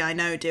everybody I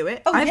know do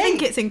it. Oh, I yay.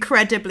 think it's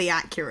incredibly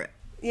accurate.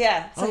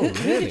 Yeah. So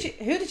who really?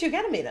 did you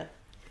get, Ameena?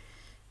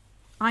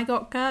 I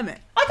got Kermit.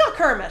 I got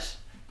Kermit.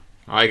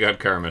 I got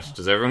Kermit.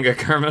 Does everyone get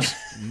Kermit?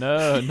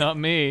 No, not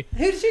me.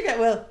 Who did you get,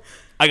 Will?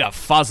 I got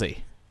Fozzie.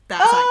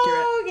 That's accurate.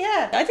 Oh,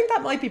 yeah. I think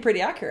that might be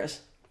pretty accurate.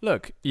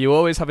 Look, you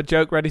always have a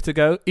joke ready to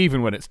go,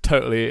 even when it's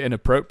totally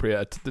inappropriate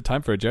at the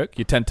time for a joke.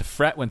 You tend to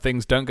fret when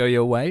things don't go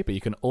your way, but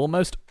you can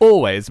almost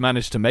always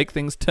manage to make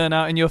things turn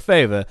out in your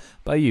favour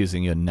by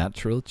using your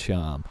natural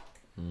charm.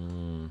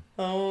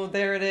 Oh,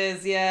 there it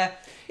is, yeah.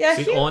 Yeah.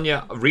 See,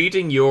 Anya,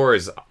 reading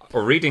yours,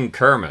 or reading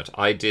Kermit,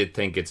 I did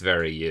think it's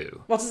very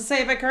you. What does it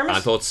say about Kermit?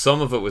 I thought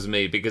some of it was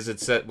me, because it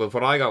said, well,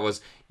 what I got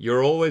was,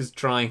 you're always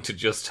trying to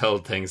just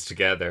hold things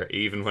together,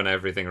 even when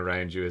everything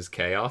around you is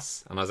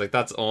chaos. And I was like,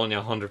 that's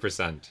Anya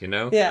 100%, you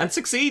know? Yeah. And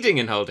succeeding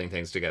in holding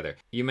things together.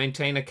 You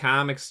maintain a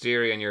calm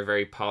exterior and you're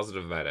very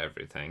positive about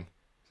everything.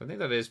 So I think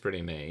that is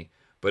pretty me.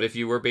 But if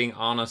you were being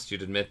honest,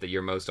 you'd admit that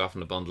you're most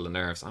often a bundle of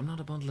nerves. I'm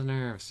not a bundle of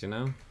nerves, you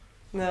know?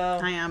 No.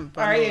 I am.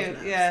 Are you?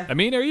 Yeah. I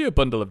mean, are you a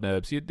bundle of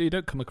nerves? You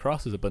don't come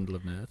across as a bundle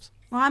of nerves.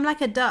 Well, I'm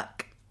like a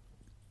duck.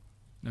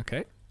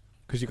 Okay.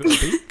 Because you've got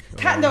a beak?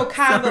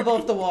 Calm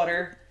above the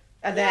water,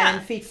 and then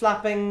feet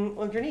flapping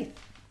underneath.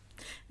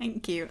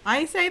 Thank you.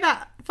 I say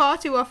that far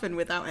too often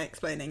without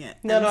explaining it.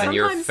 No, And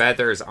your sometimes-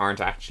 feathers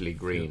aren't actually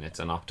green. It's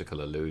an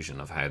optical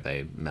illusion of how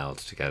they meld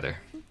together.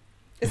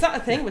 Is that a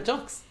thing with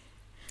ducks?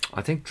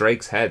 I think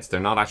Drake's heads,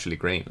 they're not actually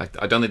green.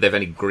 Like, I don't think they have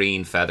any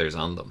green feathers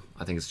on them.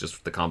 I think it's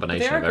just the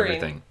combination of green.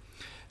 everything.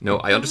 No,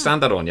 I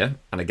understand that, Anya.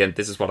 And again,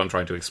 this is what I'm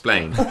trying to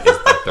explain, is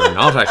that they're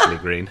not actually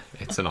green.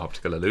 It's an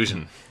optical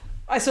illusion.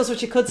 I suppose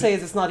what you could say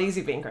is it's not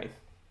easy being green.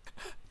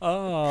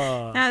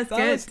 Oh, That's good.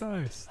 nice.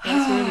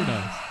 That's really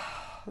nice.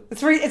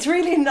 It's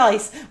really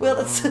nice.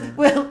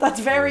 That's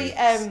very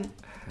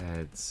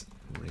Heads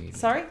really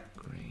sorry.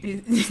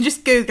 green.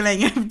 Just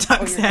Googling if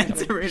ducks' you're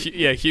heads are really...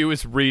 Yeah, Hugh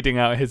was reading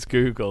out his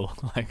Google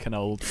like an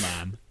old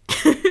man.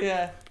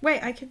 Yeah.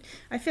 Wait,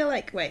 I feel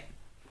like... Wait.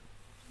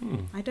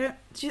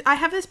 I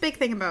have this big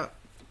thing about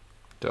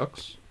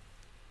Ducks?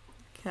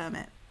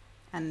 Kermit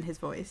and his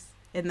voice.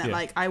 In that, Yeah.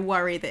 like, I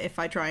worry that if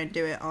I try and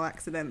do it, I'll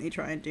accidentally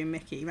try and do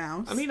Mickey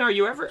Mouse. I mean,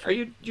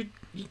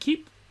 you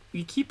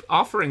keep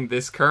offering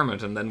this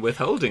Kermit and then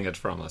withholding it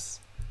from us.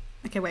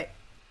 Okay, wait.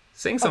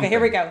 Sing something. Okay,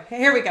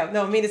 here we go.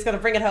 No, Amina's going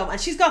to bring it home. And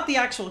she's got the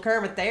actual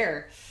Kermit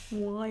there.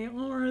 Why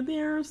are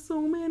there so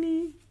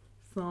many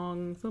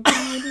songs about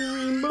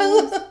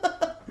rainbows?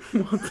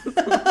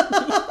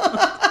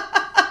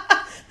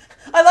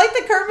 I like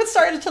that Kermit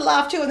started to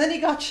laugh too, and then he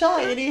got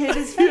shy and he hit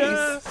his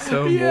face.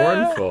 So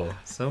mournful.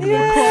 So mournful.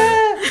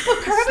 Yeah, but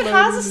Kermit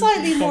has a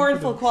slightly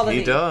mournful quality.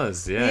 He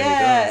does, he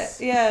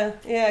does.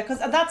 Yeah. Because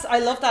I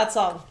love that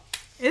song.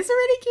 It's a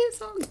really cute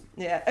song.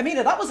 Yeah,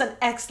 Ameena, that was an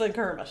excellent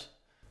Kermit.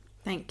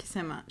 Thank you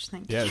so much.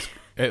 Thank you. Yeah,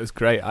 it was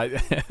great.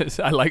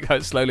 I like how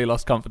it slowly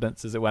lost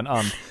confidence as it went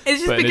on.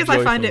 It's just but in a because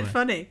I find joyful it way.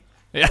 funny.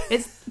 Yeah.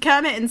 It's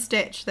Kermit and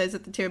Stitch. Those are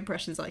the two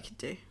impressions I could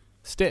do.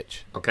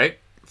 Stitch. Okay,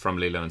 from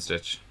Lilo and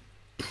Stitch.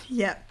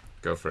 Yep.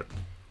 Go for it.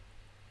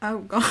 Oh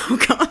God.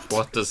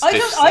 What does I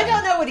Stitch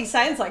don't know what he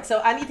sounds like, so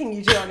anything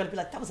you do, I'm going to be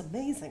like, that was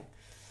amazing.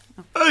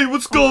 Hey,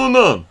 what's going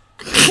on?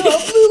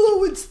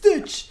 Lilo and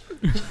Stitch.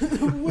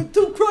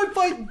 Don't cry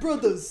fighting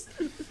brothers.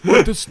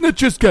 What do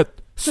snitches get?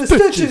 The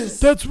Stitches.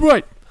 That's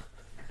right.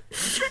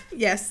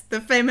 Yes,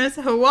 the famous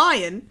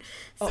Hawaiian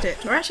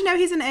Stitch. Or actually, no,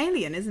 he's an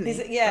alien, isn't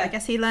he? Yeah. I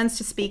guess he learns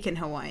to speak in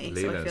Hawaii,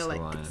 so I Lilo's feel like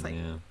Hawaiian, it's like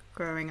yeah.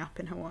 growing up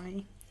in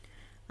Hawaii.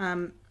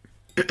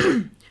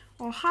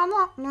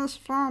 Ohana means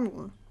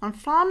family, and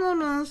family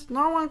means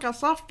no one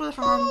gets left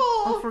behind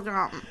or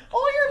forgotten.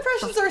 All your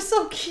impressions are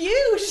so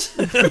cute.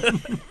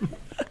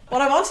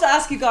 What I wanted to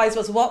ask you guys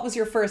was, what was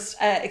your first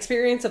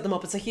experience of the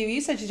Muppets? So Hugh, you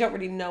said you don't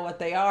really know what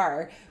they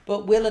are,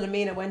 but Will and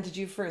Ameena, when did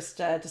you first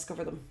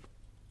discover them?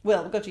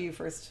 Will, we'll go to you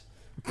first.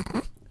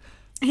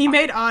 He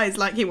made eyes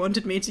like he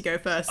wanted me to go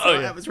first, so Oh,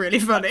 yeah. that was really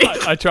funny.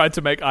 I tried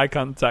to make eye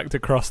contact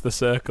across the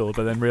circle,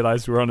 but then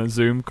realised we were on a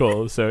Zoom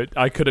call, so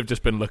I could have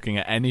just been looking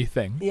at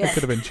anything. Yeah. I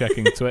could have been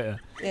checking Twitter.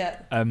 Yeah.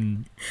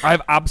 I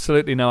have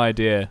absolutely no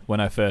idea when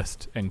I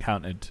first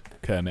encountered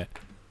Kermit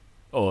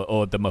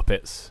or the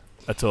Muppets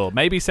at all.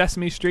 Maybe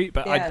Sesame Street,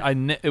 but Yeah.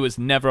 it was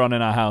never on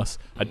in our house.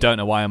 I don't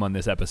know why I'm on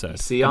this episode.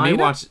 See,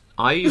 Ameena?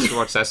 I used to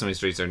watch Sesame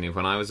Street certainly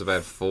when I was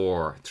about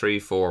 4,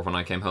 when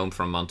I came home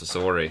from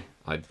Montessori.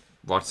 I'd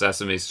watch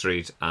Sesame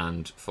Street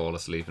and fall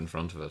asleep in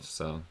front of it.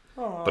 So,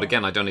 but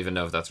again, I don't even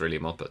know if that's really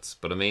Muppets.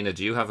 But Ameena,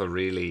 do you have a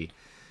really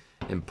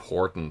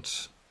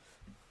important,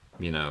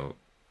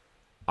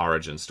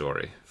 origin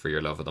story for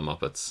your love of the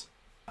Muppets?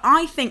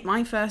 I think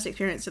my first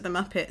experience of the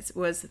Muppets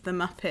was the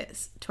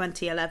Muppets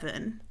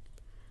 2011,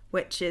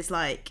 which is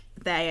like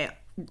their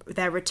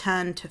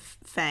return to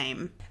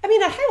fame.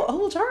 Ameena, how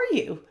old are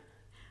you?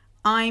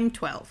 I'm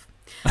 12.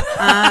 No,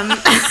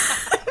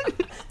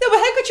 but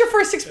how could your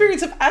first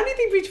experience of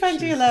anything be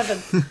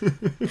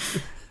 2011?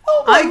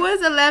 I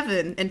was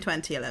 11 in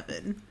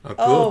 2011.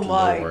 Oh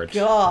my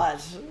God.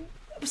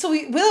 So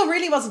Will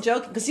really wasn't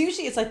joking, because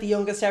usually it's like the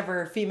youngest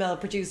ever female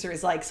producer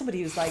is like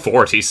somebody who's like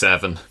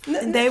 47.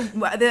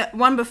 The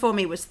one before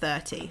me was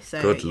 30.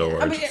 So Good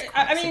Lord.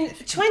 I mean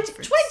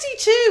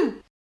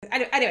 22.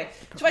 Anyway,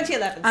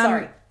 2011.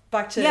 Sorry.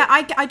 Back to Yeah,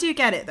 I do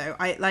get it though.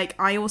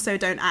 I also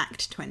don't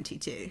act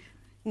 22.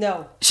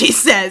 No. She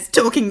says,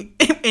 talking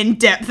in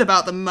depth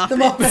about the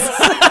Muppets.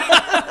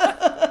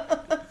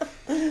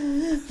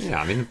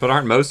 Yeah, I mean, but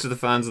aren't most of the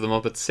fans of the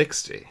Muppets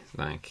 60?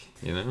 Like,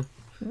 you know?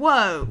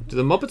 Whoa. Do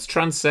the Muppets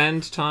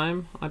transcend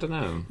time? I don't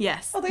know.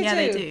 Yes. Oh,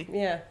 they do.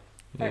 Yeah.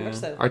 Very much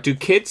so. Or do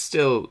kids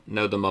still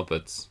know the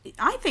Muppets?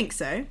 I think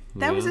so.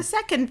 There was a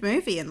second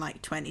movie in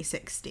like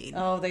 2016.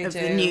 Oh, they of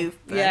do. the new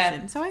version.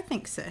 Yeah. So I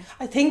think so.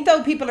 I think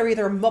though people are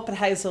either Muppet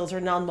households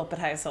or non-Muppet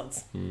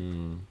households.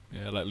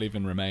 Yeah, like Leave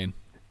and Remain.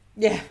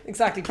 Yeah,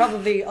 exactly.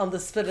 Probably on the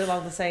split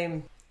along the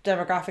same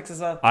demographics as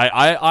well.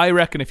 I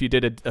reckon if you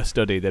did a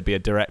study, there'd be a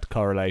direct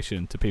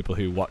correlation to people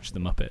who watch the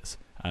Muppets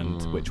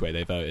and which way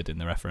they voted in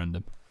the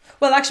referendum.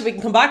 Well, actually, we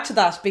can come back to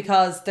that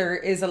because there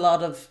is a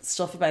lot of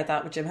stuff about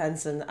that with Jim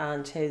Henson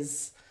and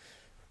his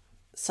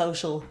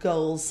social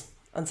goals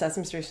on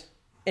Sesame Street.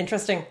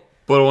 Interesting.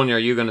 But Anya, are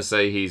you going to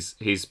say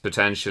he's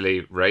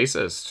potentially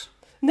racist?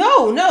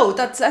 No,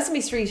 that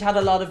Sesame Street had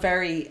a lot of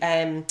very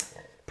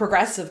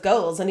progressive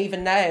goals, and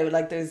even now,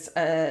 like there's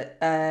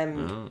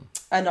an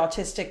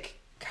autistic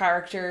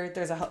character,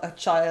 there's a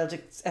child,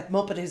 a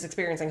Muppet who's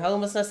experiencing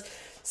homelessness.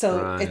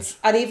 So it's,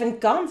 and even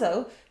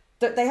Gonzo,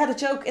 they had a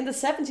joke in the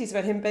 70s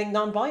about him being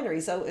non-binary,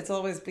 so it's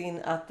always been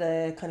at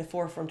the kind of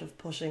forefront of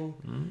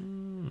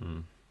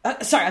pushing.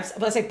 Sorry,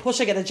 when I say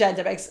pushing an agenda,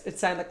 it makes it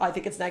sound like I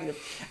think it's negative.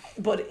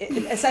 But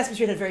Sesame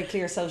Street had very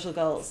clear social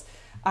goals,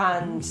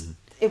 and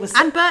it was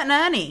and Bert and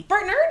Ernie,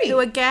 who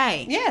are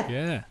gay.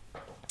 Yeah.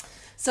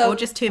 So, or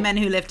just two men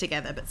who live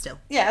together, but still.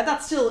 Yeah,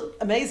 that's still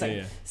amazing.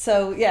 Yeah.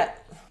 So, yeah.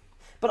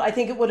 But I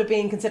think it would have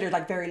been considered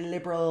like very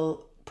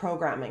liberal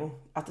programming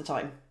at the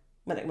time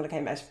when it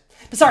came out.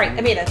 But sorry,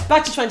 Ameena,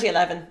 back to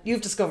 2011.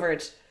 You've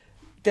discovered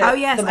the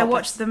I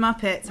watched The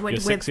Muppets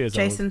with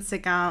Jason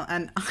Segel,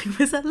 and I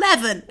was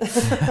 11.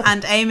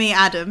 And Amy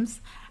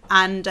Adams.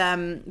 And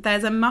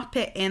there's a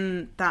Muppet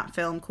in that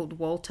film called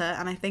Walter,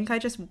 and I think I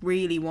just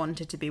really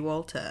wanted to be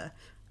Walter.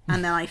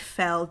 And then I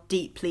fell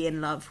deeply in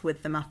love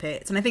with the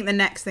Muppets. And I think the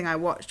next thing I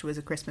watched was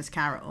A Christmas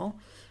Carol.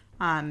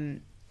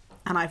 And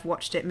I've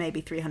watched it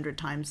maybe 300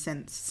 times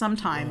since.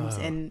 Sometimes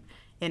in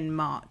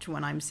March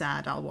when I'm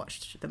sad, I'll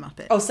watch the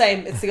Muppets. Oh,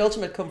 same. It's the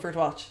ultimate comfort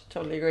watch.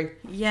 Totally agree.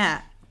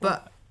 Yeah,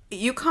 but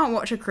you can't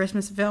watch a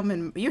Christmas film,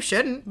 and you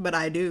shouldn't, but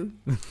I do.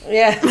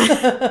 Yeah.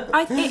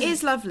 It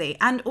is lovely.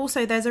 And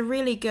also there's a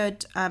really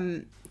good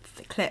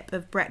clip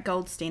of Brett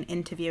Goldstein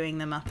interviewing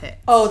the Muppets.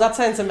 Oh, that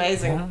sounds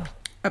amazing. Yeah.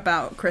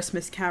 About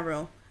Christmas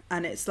Carol,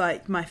 and it's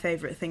like my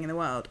favourite thing in the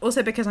world.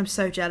 Also because I'm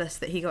so jealous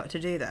that he got to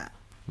do that.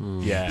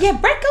 Yeah,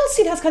 Brett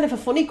Goldstein has kind of a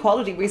funny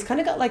quality where he's kind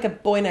of got like a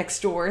boy next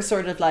door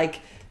sort of like,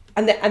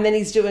 and then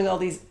he's doing all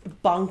these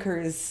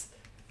bonkers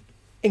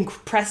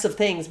impressive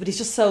things, but he's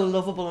just so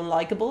lovable and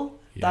likable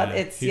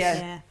that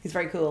he's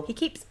very cool. He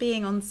keeps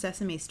being on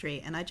Sesame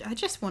Street, and I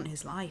just want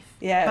his life.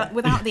 Yeah, but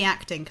without the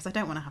acting, because I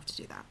don't want to have to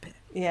do that bit.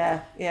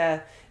 Yeah.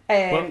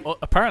 Well,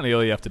 apparently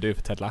all you have to do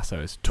for Ted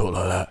Lasso is talk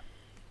like that.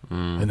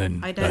 And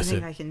then I don't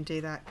think I can do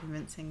that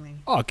convincingly.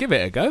 Oh, give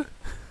it a go.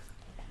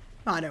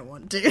 I don't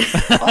want to.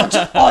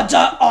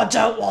 I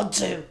don't want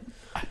to.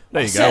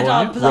 There you go.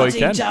 I bloody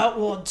don't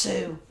want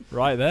to.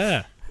 Right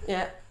there.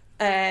 Yeah.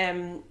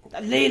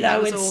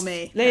 Lilo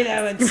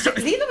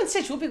and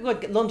Stitch would be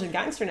good London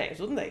gangster names,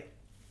 wouldn't they?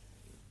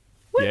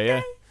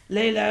 Yeah.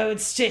 Lilo and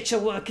Stitch are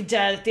working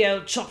down at the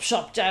old chop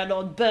shop down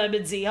on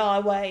Bermondsey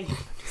Highway.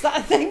 Is that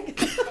a thing?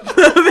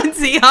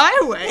 Bermondsey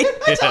Highway?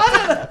 I don't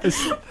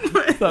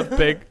know.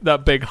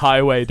 that big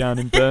highway down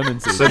in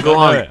Bermondsey. So go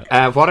on.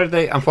 What are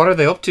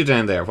they up to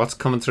down there? What's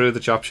coming through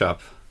the chop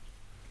shop?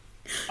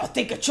 I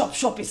think a chop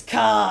shop is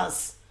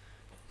cars.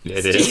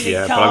 It is,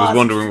 yeah. But I was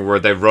wondering,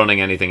 were they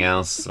running anything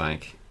else?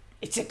 Like,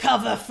 it's a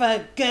cover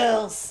for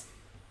girls.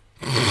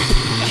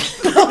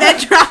 They're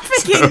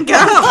trafficking girls.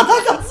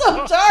 That got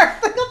so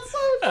dark.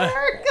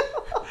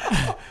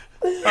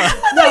 I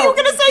thought you were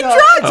going to say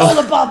drugs. It's all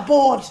above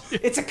board.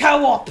 It's a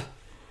co-op.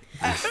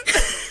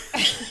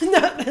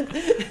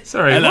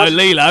 Sorry. Hello, what?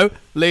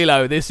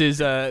 Lilo. This is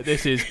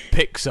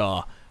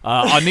Pixar.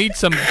 I need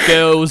some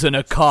girls and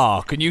a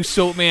car. Can you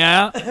sort me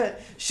out?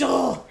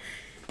 Sure,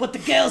 but the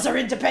girls are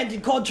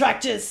independent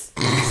contractors.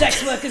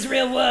 Sex work is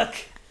real work.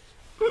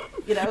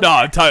 You know? No,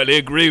 I totally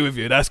agree with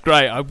you. That's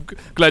great. I'm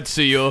glad to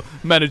see you're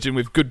managing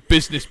with good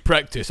business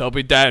practice. I'll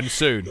be down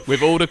soon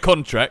with all the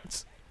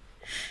contracts.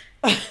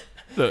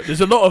 Look,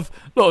 there's a lot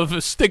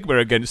of stigma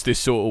against this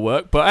sort of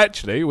work, but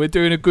actually we're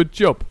doing a good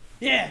job.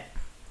 Yeah.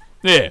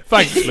 Yeah,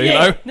 thanks,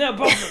 Lilo. Yeah,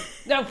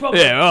 no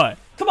problem. Yeah, right.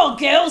 Come on,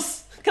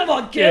 girls.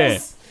 Yeah.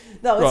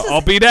 No, right,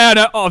 I'll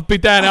be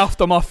down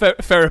after my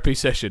therapy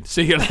session.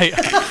 See you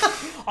later.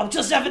 I'm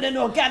just having an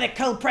organic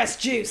cold pressed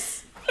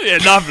juice. Yeah,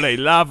 lovely.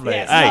 Yeah,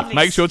 it's Hey, lovely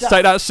make sure to stuff.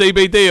 take that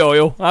CBD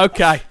oil.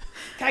 Okay.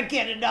 Can't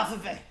get enough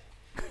of it.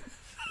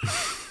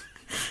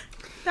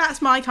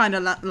 That's my kind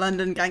of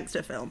London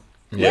gangster film.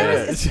 Where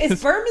is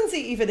Bermondsey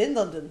even in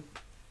London?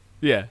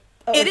 Yeah.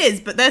 It is,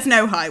 but there's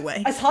no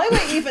highway. Is highway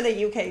even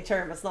a UK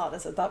term? It's not,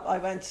 is it? I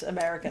went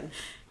American.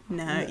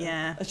 No,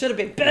 yeah. It should have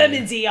been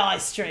Bermondsey High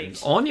Street.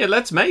 Anya,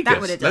 let's make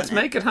That would've it. done Let's it.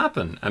 make it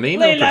happen.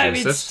 Ameena Lilo and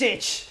produce it.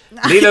 Stitch.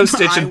 Lilo,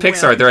 Stitch, and I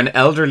Pixar. will. They're an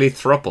elderly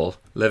throuple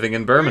living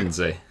in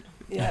Bermondsey.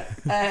 Yeah,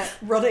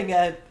 running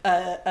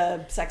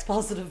a sex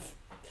positive.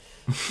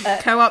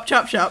 Co-op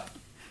chop shop.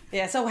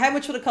 Yeah. So how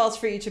much would it cost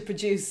for you to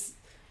produce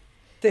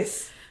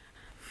this?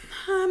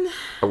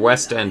 A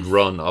West End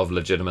run of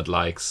legitimate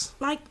likes.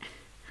 Like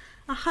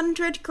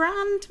 100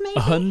 grand, maybe?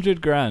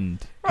 100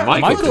 grand. Michael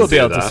Michael will be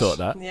can able do to that. sort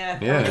that.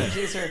 Yeah.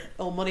 Producer,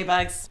 old money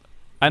bags.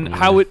 And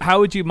how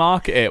would you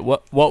market it?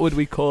 What would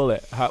we call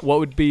it? What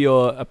would be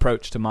your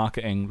approach to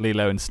marketing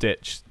Lilo and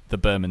Stitch, the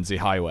Bermondsey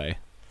Highway?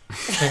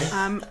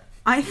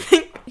 I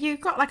think you've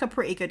got like a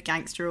pretty good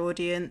gangster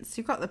audience.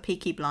 You've got the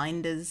Peaky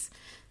Blinders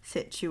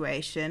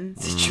situation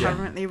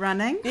currently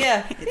running.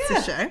 Yeah. It's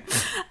a show.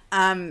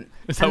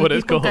 Is that what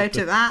it's people called? go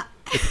to that.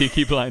 The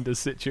Peaky Blinders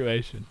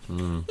situation.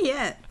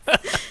 Yeah.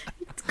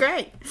 It's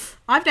great.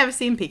 I've never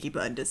seen Peaky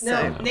Blinders, so...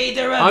 No,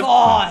 neither have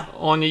I.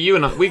 Anya, you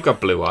and I, we've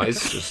got blue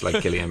eyes, just like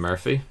Cillian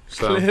Murphy.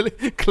 So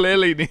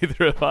Clearly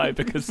neither have I,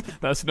 because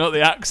that's not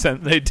the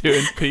accent they do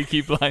in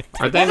Peaky Blinders.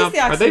 are they What is not? the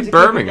Are accent they of Peaky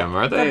Birmingham?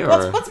 Are Blinders? they?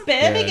 Or What's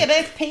Birmingham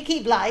about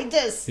Peaky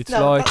Blinders? It's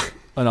No, like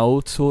an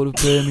old sort of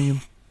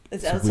Birmingham.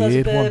 it's a outside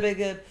weird of one.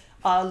 Birmingham.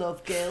 I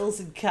love girls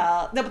and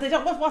cars. No, but they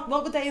don't. What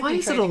would they have Why been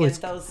is it trading in always-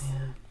 those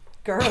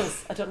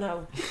girls? I don't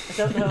know.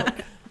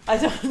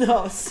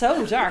 It's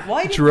so dark.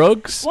 Why didn't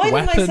Drugs, Why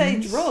didn't I say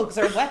weapons. drugs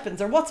or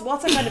weapons or what's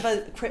a kind of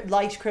a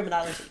light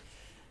criminality?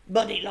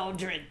 Money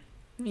laundering,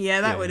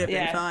 Yeah, that would have been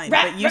Yeah. fine.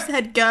 But you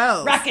said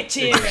girls.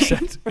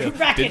 racketeering,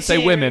 Yeah. Didn't say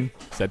women,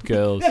 said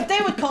girls. Yeah, they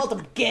would call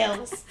them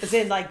gills, as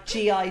in like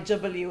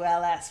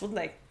GIWLS, wouldn't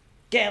they?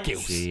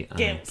 Gills.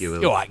 Gills. You're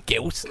right,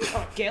 girls.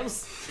 Oh,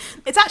 gills.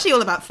 It's actually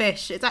all about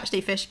fish. It's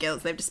actually fish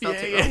gills. They've just spelled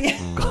it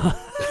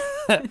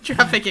wrong.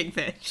 Trafficking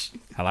fish.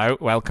 Hello,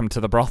 welcome to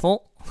the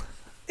brothel.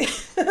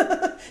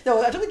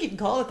 No, I don't think you can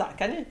call it that,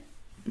 can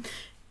you?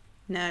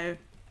 No,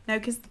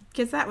 because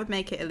that would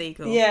make it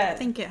illegal. Yeah. I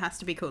think it has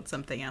to be called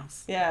something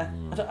else. Yeah,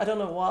 I don't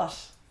know what.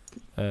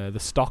 The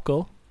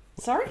stockle,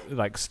 Sorry?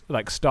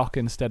 like stock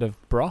instead of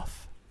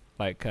broth.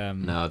 Like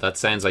no, that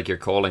sounds like you're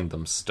calling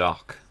them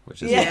stock,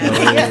 which is Yeah.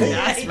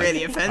 That's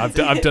really offensive.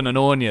 I've done an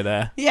Anya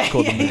there. Yeah,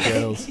 Called them the yeah.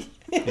 girls.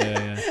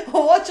 Yeah.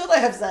 What should I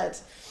have said?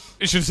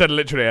 You should have said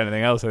literally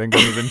anything else, I think,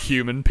 other than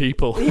human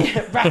people.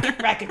 Yeah,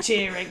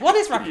 racketeering. What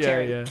is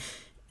racketeering? Yeah.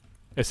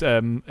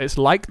 It's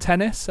like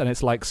tennis and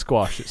it's like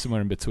squash. It's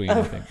somewhere in between,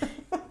 I think.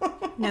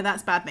 No,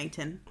 that's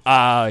badminton.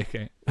 Ah,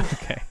 okay.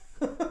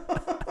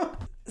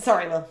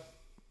 Sorry, Will.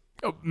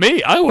 Oh,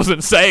 me? I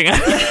wasn't saying it.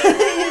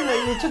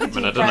 I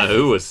mean, I don't know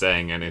who was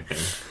saying anything.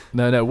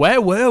 No.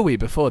 Where were we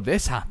before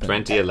this happened?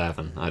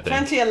 2011, I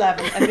think.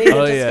 2011, Ameena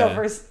Oh, yeah.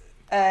 discovers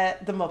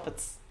the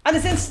Muppets. And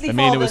it's instantly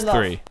Ameena fallen was in love.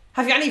 3.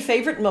 Have you any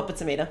favourite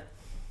Muppets, Ameena?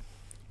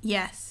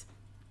 Yes,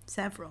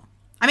 several.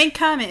 I mean,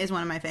 Kermit is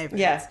one of my favourites.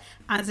 Yeah.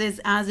 As is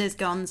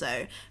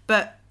Gonzo.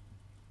 But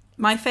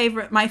my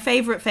favourite,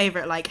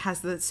 like,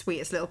 has the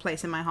sweetest little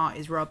place in my heart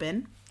is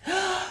Robin.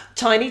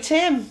 Tiny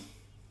Tim.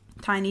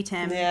 Tiny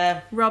Tim.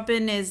 Yeah.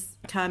 Robin is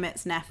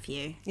Kermit's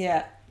nephew.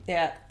 Yeah.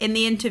 In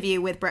the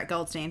interview with Brett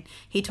Goldstein,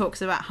 he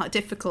talks about how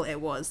difficult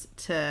it was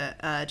to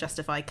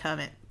justify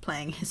Kermit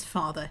playing his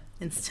father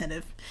instead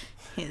of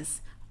his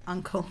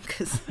uncle,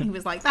 because he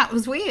was like, that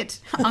was weird.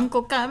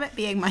 Uncle Kermit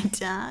being my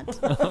dad.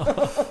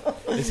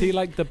 Is he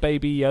like the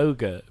Baby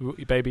Yoda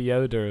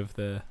of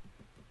the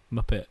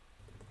Muppet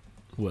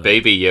world?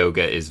 Baby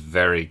Yoga is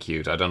very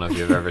cute. I don't know if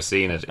you've ever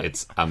seen it.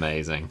 It's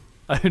amazing.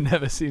 I've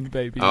never seen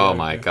Baby Oh Yoda.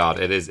 my god,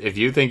 it is. If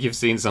you think you've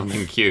seen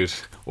something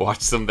cute,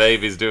 watch some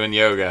babies doing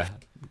yoga.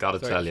 Gotta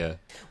tell you.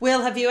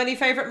 Will, have you any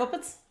favourite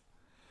Muppets?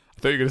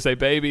 I thought you were going to say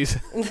babies.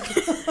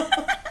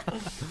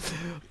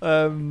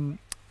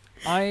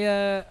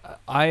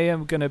 I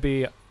am going to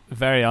be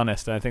very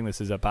honest, and I think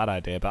this is a bad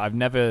idea, but I've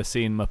never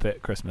seen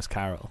Muppet Christmas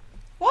Carol.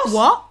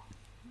 What?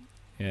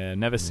 Yeah,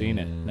 never seen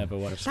it. Never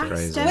watched it. That's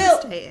crazy.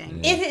 devastating.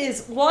 It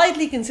is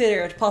widely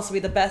considered possibly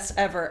the best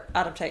ever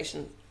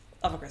adaptation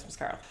of A Christmas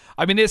Carol.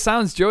 I mean, it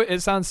sounds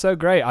so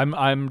great.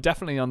 I'm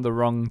definitely on the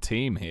wrong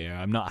team here.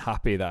 I'm not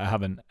happy that I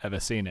haven't ever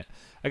seen it.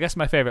 I guess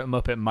my favourite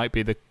Muppet might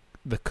be the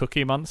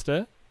Cookie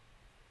Monster.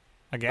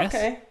 I guess.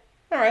 Okay.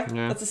 All right.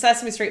 Yeah. That's a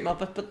Sesame Street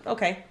Muppet, but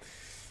okay.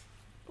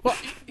 Well,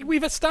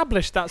 we've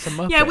established that's a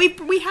Muppet. Yeah,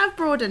 we have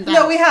broadened out.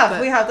 No, we have.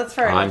 but We have. That's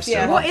fair I'm enough. still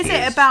Yeah. What is it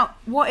Confused. about?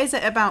 What is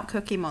it about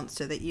Cookie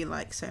Monster that you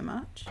like so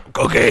much?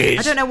 Cookies.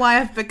 I don't know why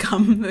I've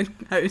become the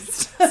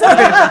host.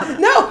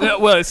 No.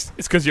 Well, it's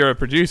because you're a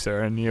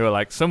producer and you were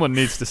like, someone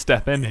needs to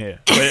step in here.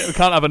 We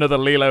can't have another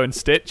Lilo and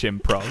Stitch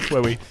improv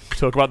where we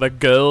talk about the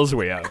girls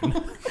we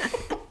own.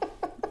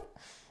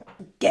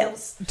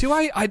 girls. Do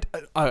I'm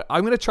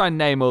going to try and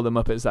name all the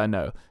Muppets I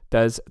know.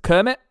 There's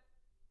Kermit,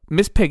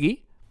 Miss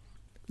Piggy,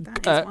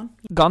 That is one.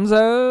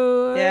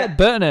 Gonzo, Yeah.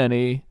 Bert and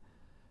Ernie,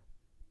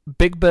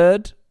 Big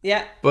Bird.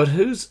 Yeah. But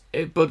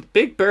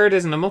Big Bird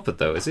isn't a Muppet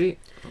though, is he?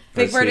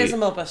 Big Bird is a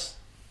Muppet.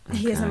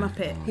 He is a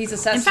Muppet. He's a In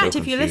sesame. fact, So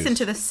if you listen confused.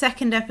 to the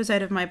second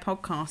episode of my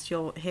podcast,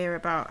 you'll hear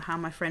about how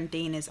my friend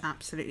Dean is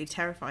absolutely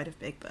terrified of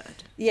Big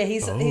Bird. Yeah,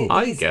 he's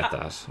I get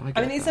that.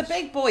 I mean, he's a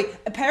big boy.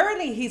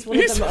 Apparently, he's one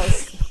of the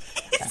most.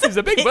 He's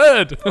a big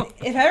bird.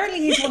 Apparently,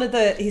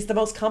 he's the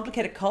most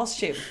complicated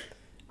costume.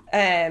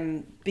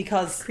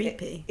 Because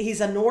Creepy.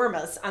 he's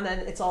enormous, and then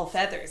it's all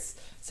feathers.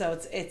 So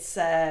it's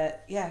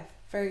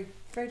very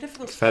very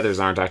difficult. Feathers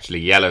aren't actually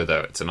yellow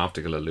though; it's an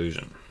optical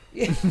illusion.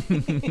 Hugh,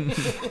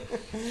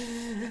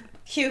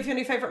 have you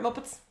any favourite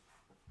Muppets?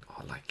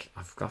 Oh,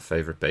 I've got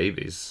favorite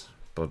babies,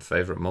 but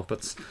favorite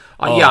Muppets.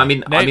 Oh, Yeah, I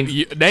mean,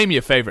 name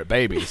your favorite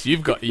babies.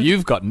 You've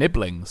got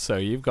nibblings, so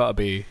you've got to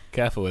be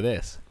careful with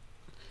this.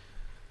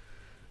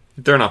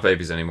 they're not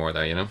babies anymore,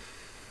 though. You know.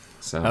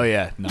 So. Oh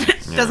yeah,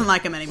 nice. Doesn't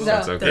like him anymore. No.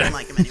 It's okay. Doesn't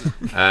like him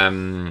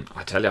anymore.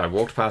 I tell you, I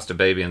walked past a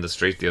baby in the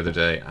street the other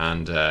day,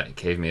 and it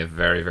gave me a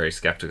very, very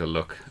skeptical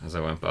look as I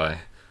went by.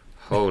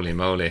 Holy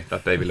moly,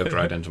 that baby looked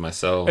right into my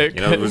soul. It,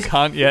 You know, it was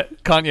can't yet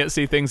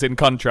see things in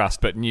contrast,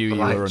 but knew you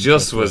were.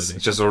 just was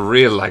untrustworthy. just a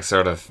real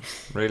sort of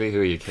really, who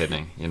are you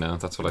kidding? You know,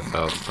 that's what I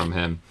felt from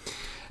him.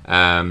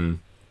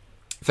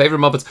 Favorite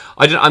Muppets?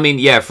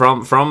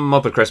 From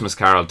Muppet Christmas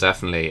Carol,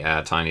 definitely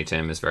Tiny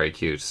Tim is very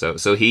cute.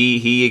 So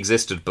he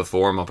existed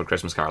before Muppet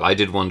Christmas Carol. I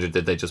did wonder,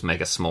 did they just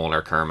make a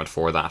smaller Kermit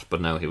for that? But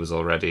no, he was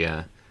already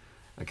a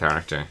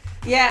character.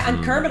 Yeah,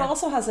 and Kermit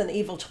also has an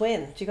evil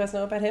twin. Do you guys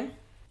know about him?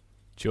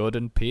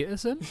 Jordan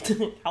Peterson.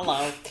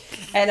 Hello.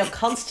 No,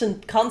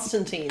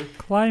 Constantine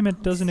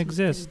Climate doesn't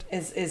exist.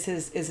 is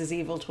his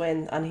evil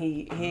twin, and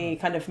he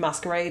kind of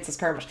masquerades as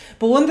Kermit.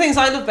 But one of the things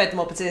I love about the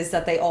Muppets is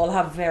that they all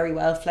have very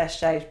well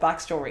fleshed out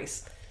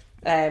backstories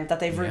that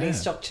they've really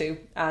stuck to,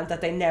 and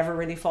that they never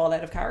really fall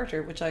out of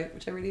character, which I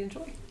really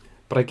enjoy.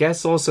 But I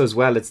guess also as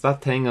well, it's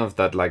that thing of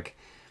that, like,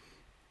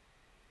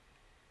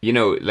 you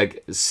know,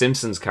 like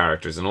Simpsons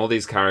characters and all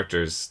these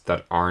characters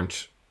that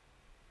aren't,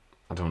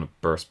 I don't want to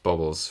burst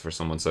bubbles for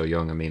someone so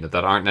young, Ameena,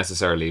 that aren't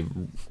necessarily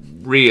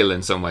real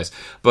in some ways.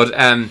 But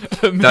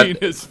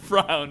Amina's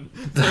frown.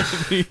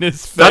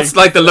 Amina's face. that's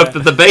like the look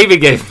that the baby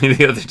gave me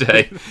the other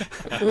day.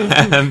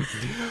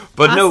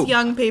 But Us no,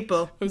 young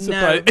people. I'm No.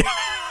 surprised.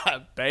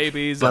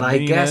 Babies. but I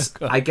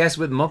Amina. guess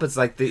with Muppets,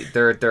 like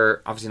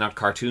they're obviously not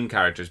cartoon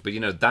characters, but you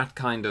know, that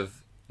kind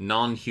of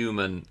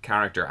non-human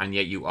character, and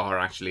yet you are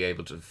actually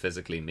able to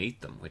physically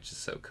meet them, which is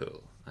so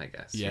cool. I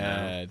guess. Yeah,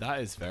 you know? that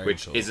is very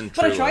Which cool. isn't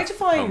But I true tried of to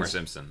find- Homer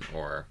Simpson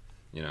or,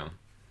 you know.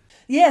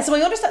 Yeah, so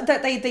I understand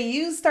that they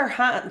use their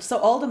hand. So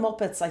all the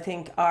Muppets, I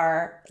think,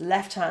 are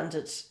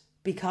left-handed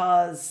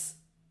because...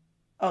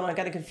 Oh no, I'm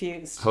getting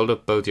confused. Hold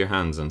up both your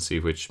hands and see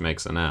which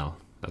makes an L.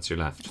 That's your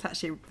left.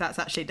 That's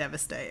actually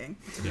devastating.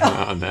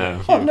 Oh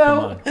no. Oh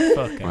no!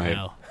 Fucking Right.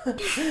 hell.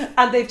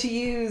 And they have to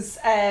use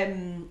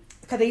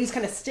they use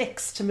kind of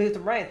sticks to move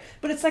them around.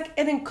 But it's like,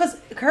 because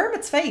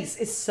Kermit's face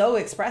is so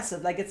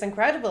expressive, like it's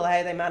incredible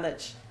how they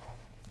manage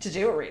to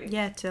do it. Really,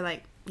 Yeah, to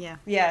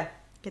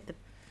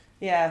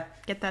yeah,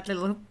 get that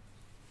little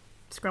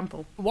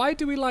scrumple. Why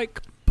do we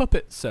like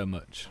puppets so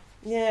much?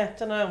 yeah.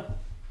 Don't know.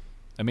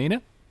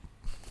 Amina?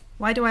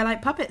 Why do I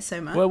like puppets so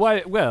much? Well,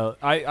 why? Well,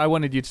 I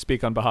wanted you to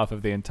speak on behalf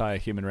of the entire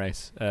human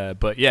race,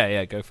 but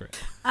yeah, go for it.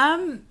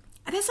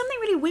 There's something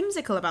really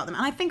whimsical about them,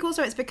 and I think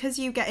also it's because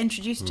you get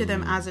introduced to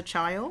them as a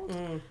child.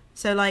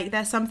 So like,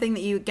 there's something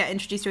that you get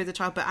introduced to as a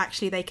child, but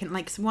actually they can,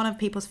 like, one of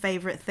people's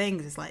favorite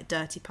things is like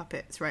dirty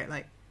puppets, right?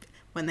 Like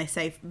when they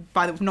say,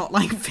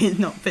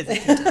 not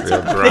physically,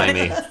 Real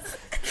grimy.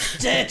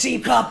 Dirty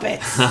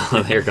puppets.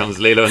 Oh, here comes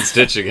Lilo and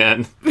Stitch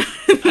again.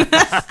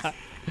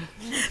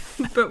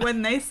 but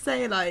when they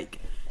say like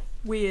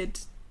weird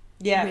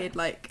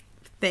like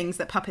things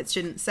that puppets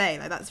shouldn't say,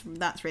 like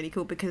that's really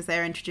cool because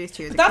they're introduced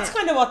to you as That's a kid.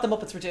 kind of what the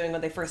Muppets were doing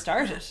when they first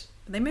started.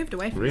 They moved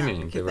away from Really? that.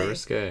 They because were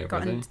risque,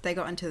 were they? They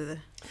got into the...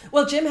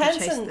 Well, Jim chased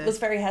Henson the- was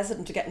very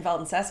hesitant to get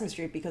involved in Sesame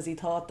Street because he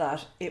thought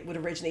that it would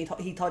originally...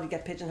 He thought he'd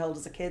get pigeonholed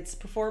as a kids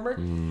performer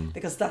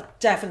because that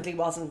definitely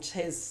wasn't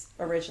his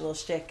original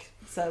shtick.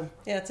 So,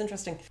 yeah, it's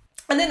interesting.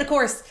 And then, of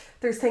course,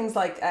 there's things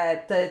like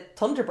the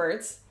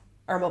Thunderbirds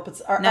are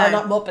Muppets. Are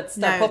not Muppets,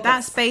 they're No,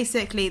 puppets.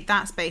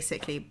 that's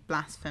basically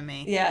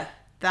blasphemy. Yeah.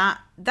 That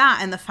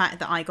and the fact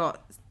that I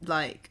got,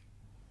 like...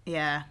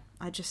 Yeah,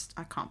 I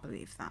can't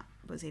believe that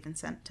was even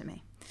sent to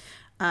me.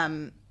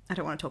 I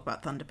don't want to talk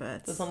about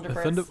Thunderbirds. The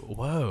Thunderbirds.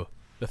 Whoa,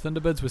 the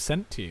Thunderbirds were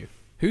sent to you.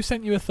 Who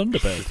sent you a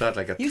Thunderbird? Is that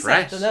like a You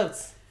threat? sent the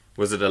notes.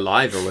 Was it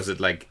alive or was it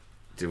like,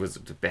 was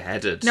it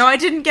beheaded? No, I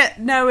didn't get...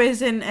 No,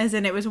 as in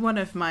it was one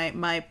of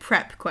my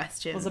prep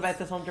questions. It was about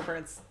the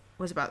Thunderbirds.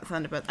 Was about the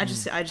Thunderbirds.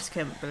 I just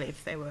couldn't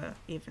believe they were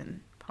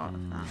even part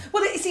of that.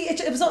 Well, see,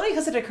 it was only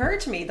because it occurred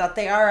to me that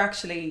they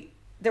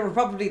were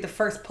probably the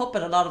first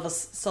puppet a lot of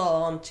us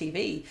saw on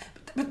TV.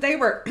 But they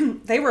were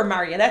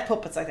marionette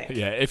puppets, I think.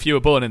 Yeah, if you were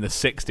born in the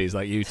 60s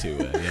like you two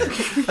were, yeah.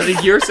 I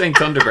think you're saying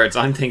Thunderbirds.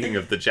 I'm thinking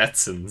of the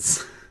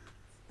Jetsons.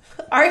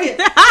 Are you?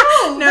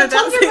 Oh, No, the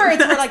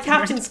Thunderbirds were like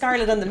Captain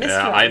Scarlet and the Mysteries.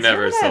 Yeah, I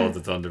never saw the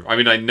Thunderbirds. I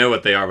mean, I know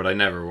what they are, but I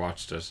never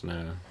watched it.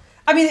 No.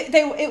 I mean,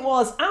 it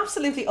was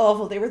absolutely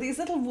awful. They were these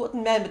little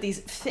wooden men with these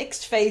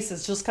fixed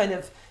faces, just kind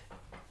of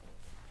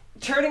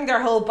turning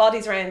their whole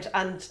bodies around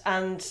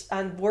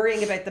and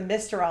worrying about the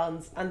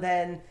Mysterons, and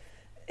then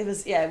it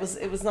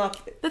was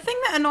not. The thing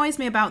that annoys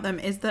me about them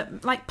is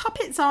that like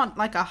puppets aren't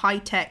like a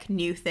high-tech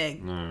new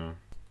thing. No.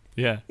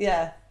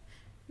 Yeah.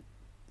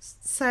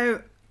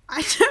 So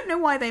I don't know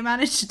why they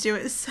managed to do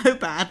it so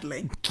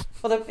badly.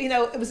 Well,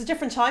 it was a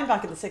different time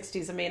back in the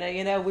 60s,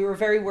 Ameena. We were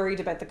very worried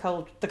about the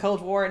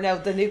Cold War. No,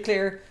 the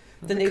nuclear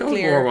Cold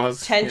War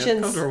was, tensions. Yeah,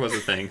 the Cold War was a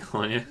thing,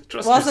 Anya.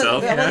 Trust Was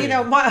yourself. it?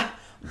 Well,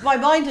 my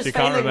mind is You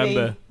can't failing me.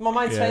 remember. My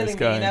mind's failing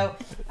me,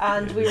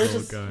 and we were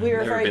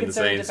Never very been the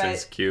same concerned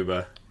since about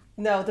Cuba.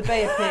 the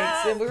Bay of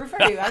Pigs, and we were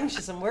very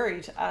anxious and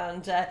worried.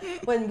 And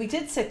when we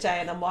did sit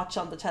down and watch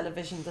on the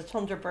television the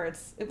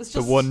Thunderbirds, it was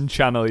just The one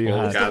channel you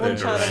All had. the one gathered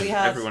channel around. we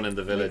had. Everyone in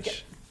the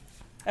village.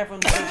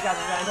 Everyone was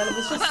gathered around, and it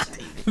was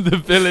just The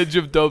village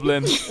of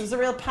Dublin. it was a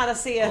real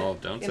panacea. Oh,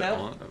 don't say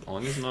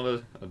Anya's not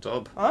a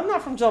dub. I'm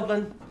not from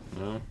Dublin.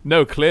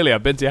 No, clearly,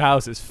 I've been to your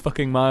house. It's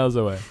fucking miles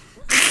away.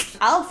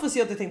 Alf was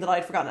the other thing that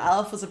I'd forgotten.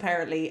 Alf was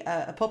apparently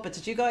a puppet.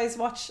 Did you guys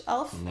watch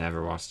Alf?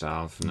 Never watched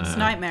Alf. No. It's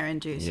nightmare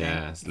inducing.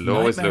 Yeah, it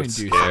always looked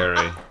Nightmare-inducing.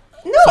 scary.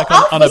 No, like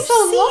Alf on a- was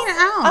so Seen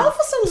Alf. Alf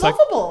was so It's like-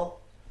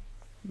 lovable.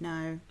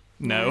 No.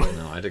 No.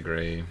 No, I'd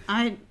agree.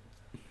 I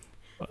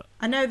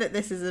know that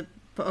this is a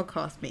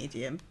podcast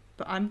medium,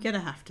 but I'm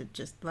gonna have to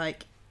just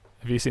like.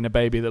 Have you seen a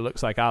baby that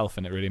looks like Alf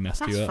and it really messed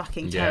That's you up?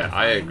 fucking Yeah, terrifying.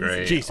 I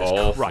agree. Jesus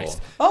Awful.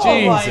 Christ. Oh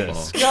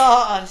Jesus. my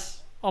god!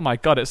 Oh my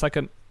god, it's like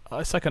an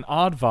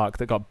aardvark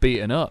that got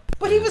beaten up.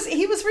 But he was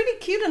really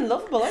cute and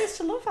lovable. I used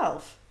to love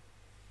Alf.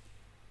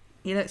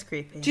 He looks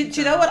creepy. Do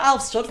you know what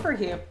Alf stood for,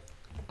 Hugh?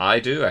 I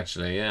do,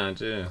 actually. Yeah, I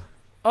do.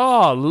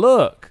 Oh,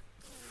 look.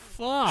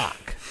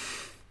 Fuck.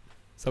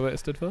 Is that what it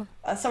stood for?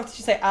 So what did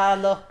you say? Ah,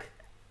 look.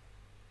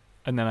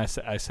 And then I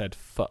said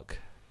fuck.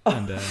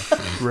 And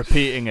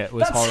repeating it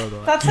was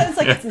horrible. That sounds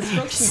like it's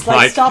instructions, It's like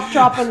like- stop,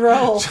 drop, and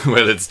roll.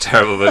 Well, it's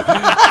terrible, but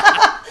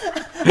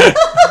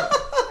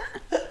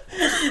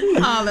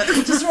Oh,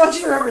 look. Just want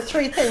you to remember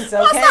three things,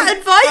 okay? What's that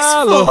advice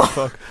Ah,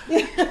 for? look,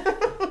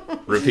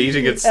 fuck.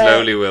 repeating it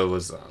slowly, Will,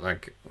 was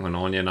like when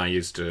Anya and I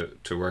used to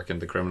work in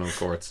the criminal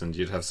courts, and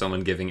you'd have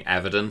someone giving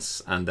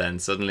evidence, and then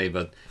suddenly,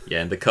 but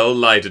yeah, in the cold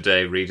light of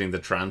day, reading the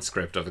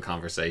transcript of a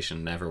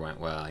conversation never went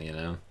well, you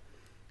know?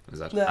 Was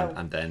that? No.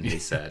 And then he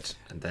said,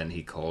 and then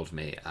he called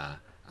me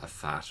a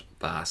fat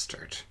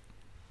bastard.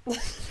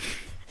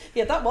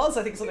 Yeah, that was,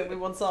 I think, something we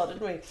once saw,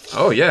 didn't we?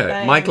 Oh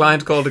yeah, my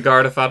client called a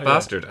guard a fat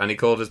bastard, and he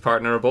called his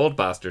partner a bald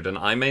bastard, and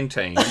I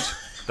maintained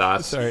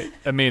that. Sorry,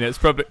 I mean, it's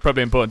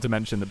probably important to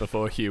mention that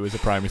before Hugh was a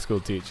primary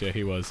school teacher,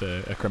 he was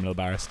a criminal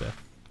barrister.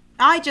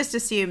 I just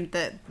assumed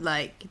that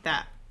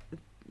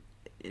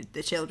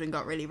the children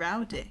got really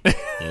rowdy.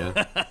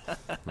 Yeah.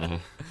 And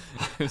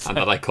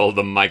that I called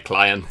them my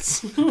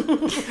clients.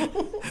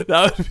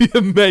 That would be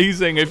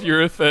amazing if you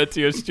referred to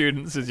your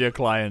students as your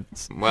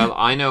clients. Well,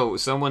 I know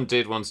someone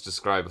did once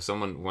describe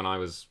someone when I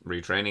was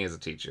retraining as a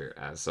teacher.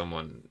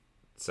 Someone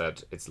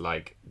said it's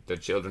like the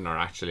children are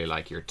actually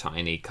like your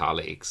tiny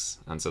colleagues,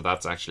 and so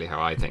that's actually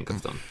how I think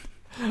of them.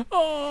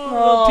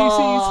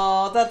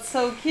 Oh, that's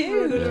so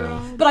cute. Yeah.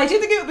 But I do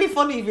think it would be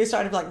funny if you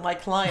started like my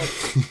client.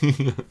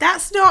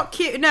 That's not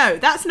cute. No,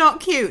 that's not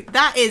cute.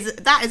 That is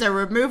a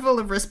removal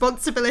of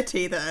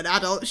responsibility that an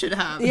adult should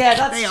have. Yeah,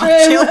 that's they true.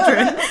 are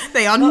children.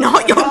 They are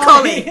not your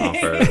colleagues.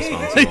 Not very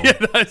responsible.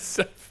 Yeah, that's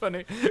so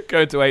funny.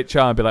 Go to HR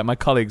and be like, my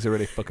colleagues are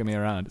really fucking me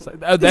around. It's like,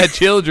 oh, they're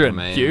children,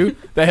 Man. Hugh.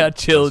 They are I feel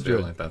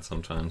children. like that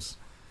sometimes.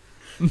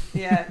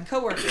 Yeah,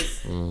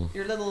 co-workers.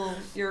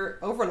 Your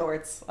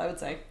overlords, I would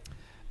say.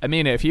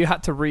 Ameena, if you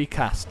had to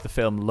recast the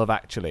film Love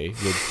Actually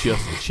with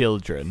just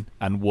children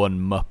and one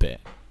Muppet,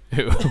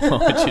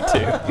 what would you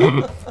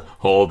do?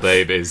 All I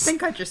babies.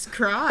 think I'd just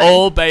cry.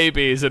 All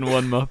babies and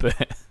one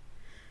Muppet.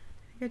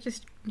 I'd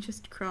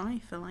just cry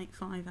for like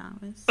 5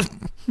 hours,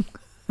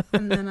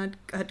 and then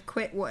I'd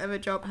quit whatever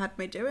job had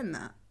me doing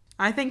that.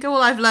 I think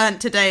all I've learnt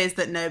today is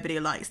that nobody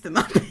likes the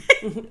Muppets.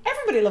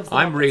 Everybody loves them.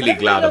 I'm really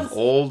glad of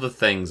all the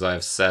things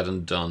I've said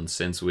and done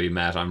since we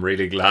met. I'm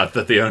really glad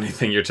that the only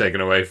thing you're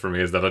taking away from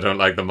me is that I don't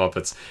like the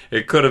Muppets.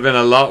 It could have been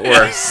a lot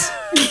worse.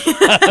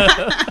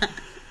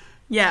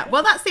 Yeah,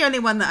 well, that's the only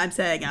one that I'm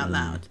saying out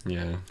loud.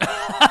 Yeah.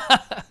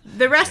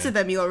 The rest of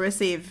them you'll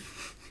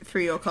receive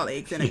through your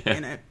colleagues in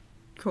a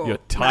court Your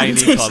tiny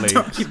mandated colleagues.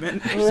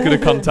 document. Just going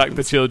to contact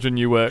the children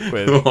you work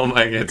with. Oh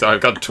my god,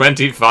 I've got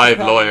 25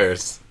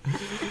 lawyers.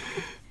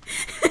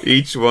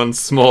 Each one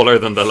smaller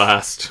than the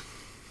last.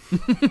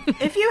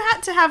 If you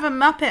had to have a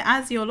Muppet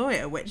as your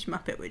lawyer, which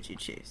Muppet would you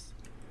choose?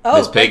 Oh,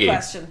 Miss good Piggy.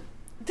 question.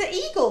 The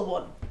eagle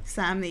one.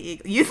 Sam the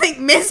Eagle. You think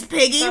Miss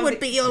Piggy Sam would the-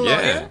 be your Yeah.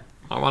 lawyer?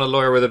 I want a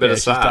lawyer with a bit Yeah, of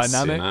she's sass,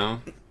 dynamic. you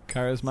know?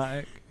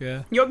 Charismatic,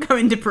 yeah. You're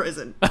going to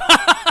prison.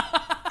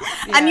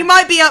 And you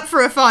might be up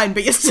for a fine,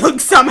 but you're still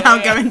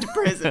somehow going to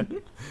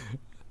prison.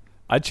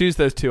 I'd choose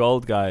those two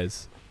old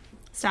guys.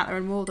 Statler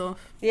and Waldorf.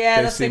 Yeah,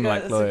 They that's seem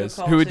like lawyers.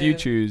 Who would you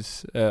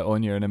choose,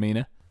 Anya and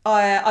Ameena?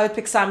 I would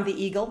pick Sam the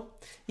Eagle.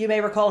 You may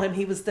recall him.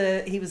 He was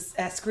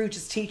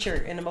Scrooge's teacher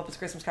in a Muppets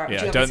Christmas Carol.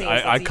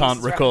 Yeah, I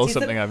can't recall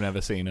something I've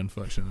never seen,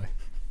 unfortunately.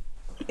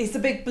 He's the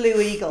big blue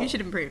eagle. You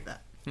should improve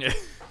that.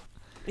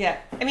 Yeah.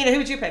 Ameena, who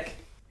would you pick?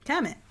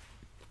 Kermit.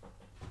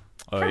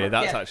 Oh yeah,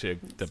 that's actually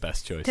the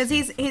best choice. Because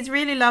he's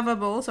really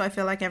lovable, so I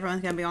feel like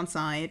everyone's going to be on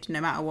side, no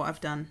matter what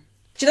I've done.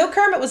 Do you know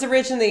Kermit was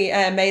originally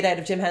made out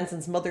of Jim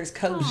Henson's mother's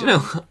coat? You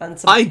know, and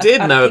some, I did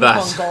know ping that.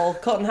 pong ball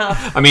cut in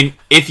half. I mean,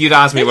 if you'd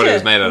asked me Did what you? it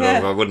was made out Yeah.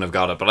 of, I wouldn't have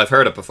got it. But I've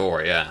heard it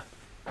before. Yeah.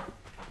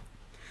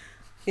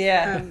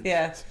 Yeah,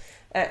 yeah.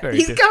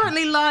 He's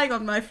currently lying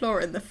on my floor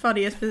in the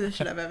funniest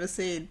position I've ever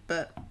seen,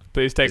 but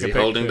Please take Is a he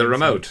picture. holding the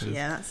remote?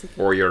 yeah, that's a good...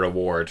 Or your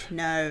award?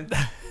 No.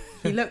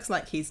 He looks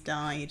like he's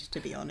died, to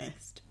be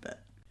honest, but...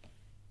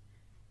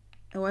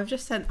 Oh,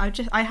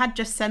 I had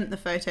just sent the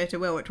photo to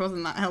Will, which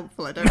wasn't that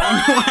helpful. I don't know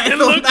why I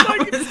thought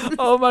that was...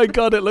 Oh my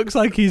god, it looks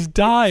like he's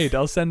died.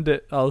 I'll send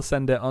it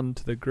on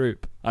to the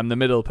group. I'm the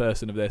middle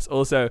person of this.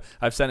 Also,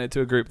 I've sent it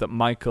to a group that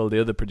Michael, the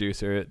other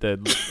producer,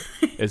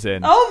 is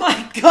in. Oh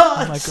my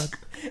god! Oh my god.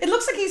 It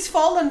looks like he's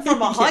fallen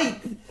from a height.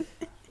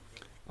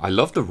 I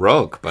love the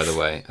rug, by the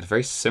way. A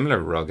very similar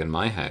rug in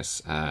my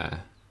house. And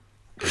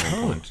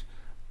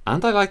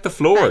I like the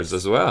floors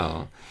as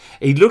well.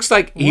 He looks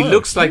like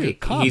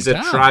calm he's down.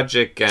 a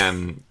tragic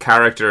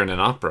character in an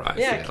opera. I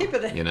Yeah, feel, keep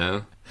it in. You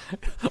know.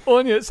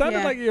 Anya, it sounded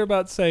Yeah. like you were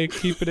about to say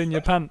keep it in your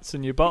pants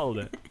and you bottled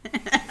it.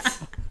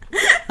 Is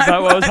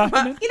that what was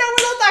happening? You know,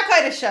 we're not that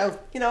kind of show.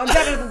 You know, I'm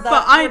better than that.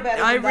 But We're better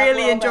than I that. We're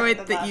really all enjoyed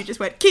better that than you just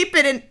went, keep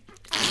it in...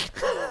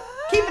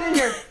 keep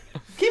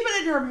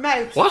it in your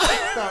mouth. What?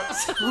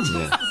 So-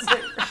 Yeah.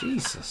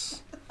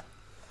 Jesus.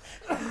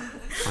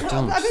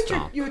 Don't I think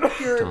stop. you're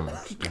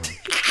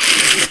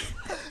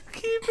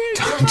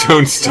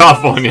Don't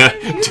stop, Anya.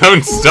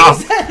 Don't stop.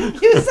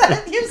 you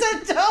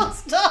said don't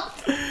stop.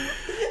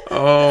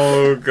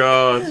 Oh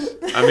God.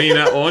 I mean,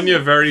 Anya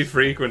very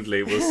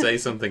frequently will say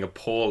something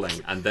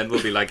appalling, and then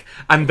we'll be like,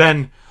 and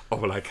then, oh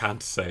well, I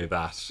can't say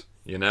that,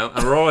 you know.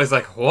 And we're always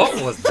like,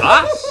 what was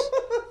that?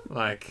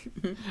 Like,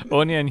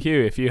 Anya and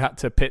Hugh, if you had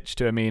to pitch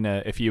to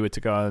Ameena, if you were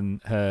to go on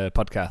her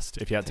podcast,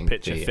 if you had to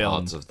pitch a the film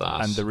odds of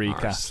that and the are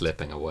recast,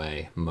 slipping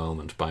away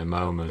moment by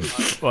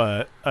moment.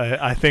 well,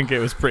 I think it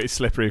was pretty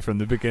slippery from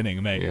the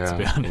beginning, mate. Yeah, to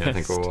be honest. yeah, I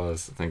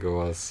think it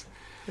was.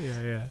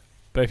 Yeah.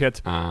 But if you had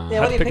to, Yeah, what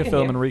had are to you pick a picking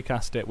film here? and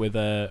recast it with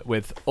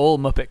all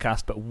Muppet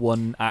cast but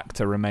one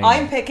actor remaining,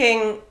 I'm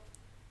picking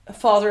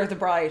Father of the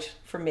Bride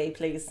from me,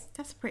 please.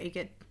 That's pretty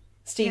good.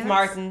 Steve Yeah,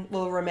 Martin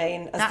will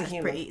remain as the That's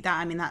human. pretty...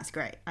 That's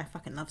great. I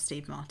fucking love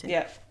Steve Martin.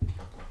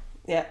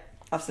 Yeah,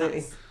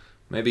 absolutely.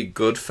 Maybe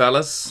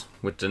Goodfellas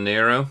with De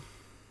Niro.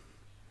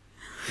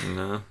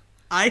 No,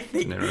 I De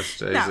think Niro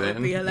stays that in.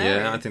 would be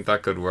hilarious. Yeah, I think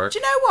that could work. Do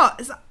you know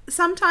what?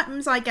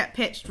 Sometimes I get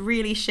pitched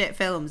really shit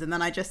films and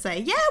then I just say,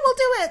 yeah, we'll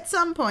do it at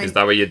some point. Is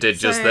that what you did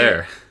just So-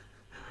 there?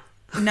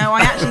 No, I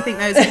actually think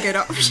those are good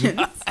options.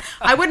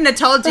 I wouldn't have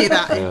told you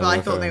that if I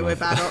thought fair they were enough.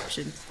 bad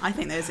options. I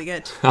think those are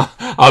good.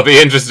 I'll be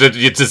interested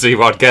to see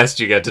what guest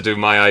you get to do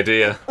my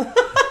idea.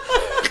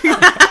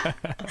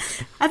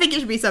 I think it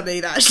should be somebody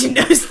that actually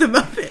knows the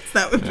Muppets.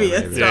 That would be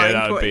a maybe. yeah, starting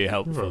that would point. be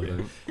helpful.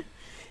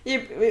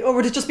 Yeah. Or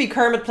would it just be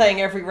Kermit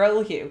playing every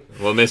role, Hugh?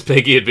 Well, Miss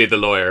Piggy would be the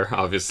lawyer,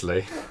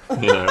 obviously.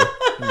 You know.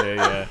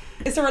 Yeah.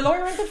 Is there a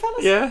lawyer in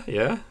Goodfellas?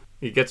 Yeah.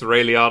 He gets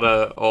Ray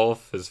Liotta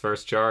off his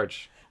first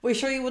charge. Were you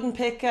sure you wouldn't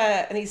pick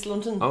an East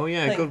London Oh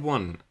yeah, thing? good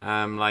one.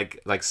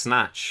 Like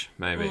Snatch,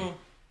 maybe.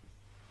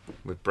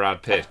 With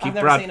Brad Pitt. I've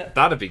never seen it.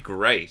 That'd be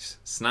great.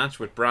 Snatch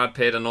with Brad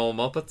Pitt and all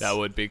Muppets. That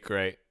would be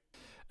great.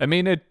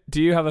 Ameena,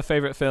 do you have a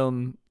favourite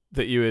film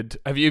that you would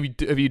have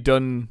you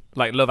done,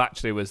 like Love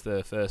Actually was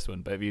the first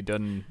one, but have you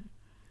done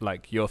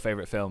like your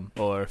favourite film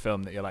or a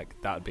film that you're like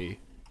that would be?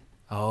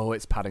 Oh,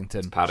 it's Paddington.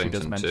 It's Paddington she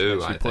does mention too,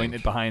 it. She I pointed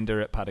think. behind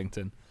her at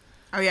Paddington.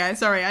 Oh yeah,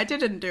 sorry, I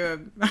didn't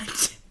do a...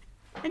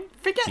 I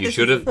forget You this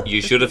should is- have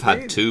this had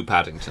is rude. 2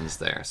 Paddingtons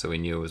there, so we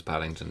knew it was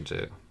Paddington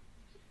too.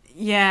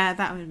 Yeah,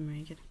 that would be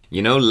really good.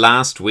 You know,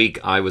 last week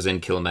I was in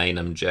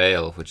Kilmainham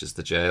Jail, which is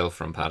the jail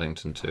from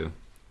Paddington 2.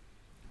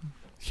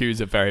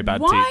 Hugh's a very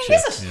bad Why teacher.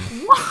 is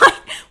it?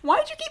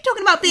 Why do you keep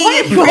talking about being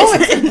Why in go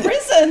prison? in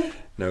prison?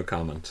 No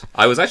comment.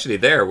 I was actually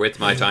there with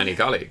my tiny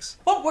colleagues.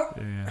 What? Were,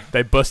 Yeah.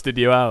 They busted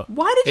you out.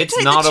 Why did you It's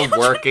take not the a children?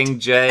 working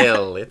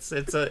jail. It's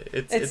a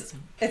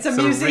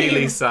museum.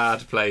 really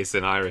sad place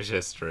in Irish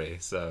history.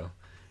 So,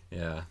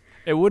 yeah.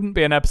 It wouldn't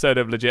be an episode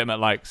of Legitimate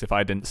Likes if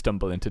I didn't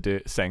stumble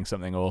into saying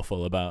something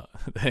awful about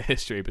the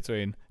history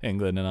between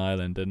England and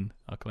Ireland and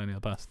our colonial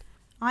past.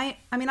 I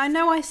mean, I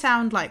know I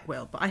sound like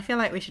Will, but I feel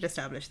like we should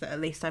establish that at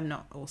least I'm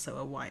not also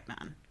a white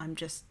man. I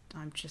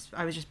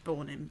was just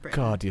born in Britain.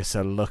 God, you're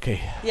so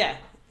lucky. yeah.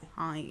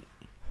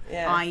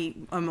 Yeah. I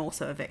am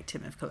also a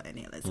victim of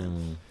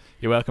colonialism.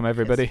 You're welcome,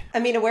 everybody. I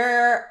mean,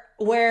 where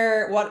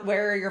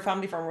are your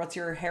family from? What's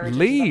your heritage?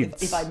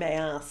 Leeds. If I may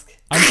ask.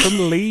 I'm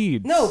from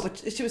Leeds. No,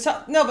 but she was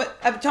on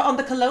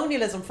the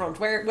colonialism front.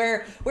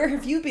 Where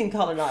have you been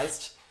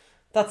colonised?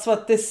 That's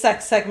what this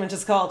segment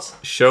is called.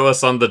 Show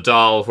us on the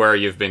doll where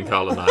you've been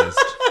colonised.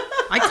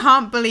 I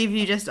can't believe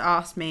you just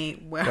asked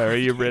me where are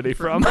you really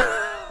from?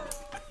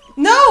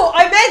 No,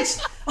 I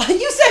meant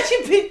you said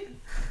you'd been.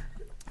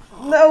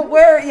 No,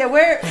 where? Yeah,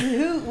 where?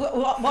 Who?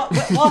 What?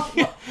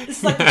 This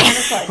is like the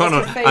genocide. Hold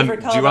on.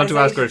 Favorite And do you want to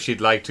ask her if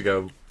she'd like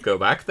to go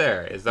back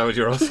there? Is that what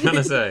you're also going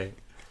to say?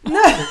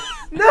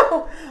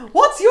 No.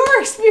 What's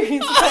your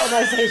experience of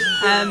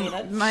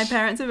colonisation? My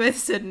parents are both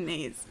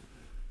Sudanese.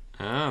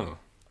 Oh.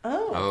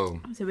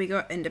 So we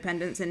got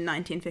independence in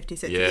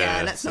 1956.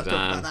 Yeah, let's Sudan.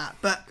 not talk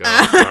about that.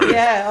 But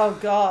yeah, oh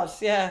god,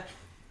 yeah.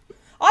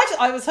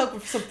 I was hoping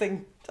for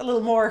something a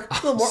little more.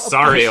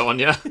 Sorry,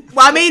 Anya.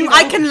 Well, I mean,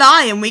 I can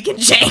lie and we can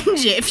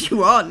change it if you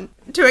want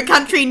to a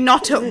country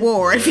not at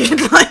war if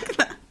you'd like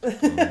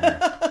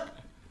that.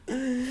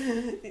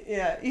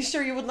 Yeah, you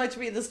sure you wouldn't like to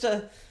be just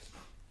a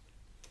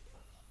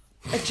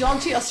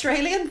jaunty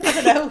Australian?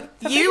 I don't know.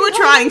 You were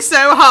trying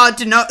so hard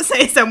to not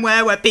say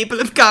somewhere where people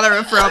of colour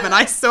are from, and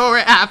I saw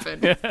it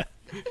happen.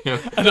 Yeah.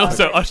 And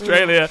also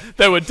Australia,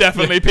 there were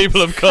definitely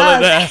people of colour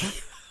there.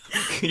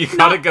 You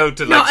gotta go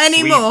to like not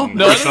anymore.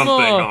 Sweden or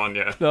something,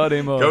 Anya. Not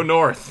anymore. Go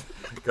north.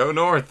 Go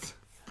north.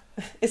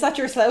 Is that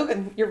your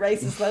slogan? Your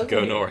racist slogan?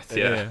 Go north,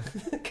 yeah.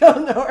 Go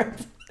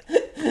north.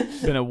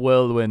 It's been a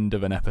whirlwind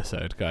of an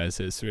episode,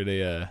 guys. It's really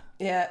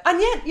Yeah, and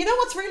yet, you know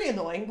what's really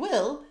annoying?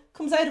 Will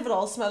comes out of it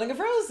all smelling of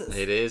roses.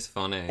 It is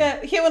funny.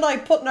 Yeah, Hugh and I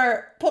putting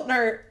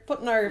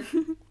our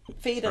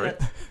feet in it.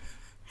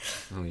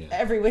 Oh yeah.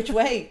 Every which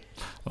way.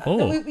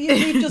 Oh.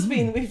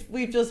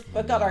 We've just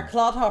got our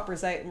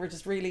clodhoppers out and we're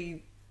just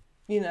really,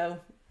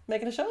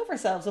 making a show of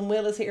ourselves. And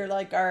Will is here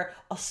like our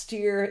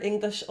austere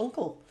English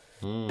uncle.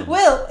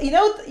 Will, you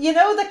know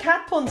the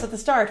cat puns at the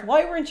start.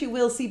 Why weren't you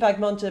Will Seabag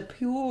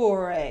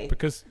Montepure?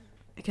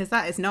 because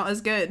that is not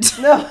as good.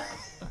 No.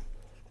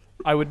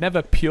 I would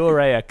never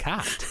puree a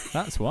cat.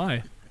 That's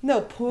why.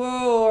 No,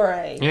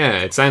 puree. Yeah,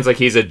 it sounds like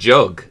he's a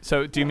jug.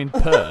 So, do you mean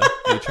purr?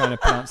 Are you trying to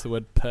pronounce the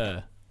word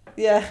purr?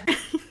 Yeah.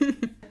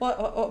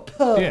 What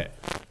purr? Yeah.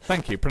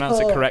 Thank you. Pronounce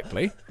it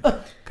correctly.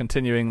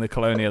 Continuing the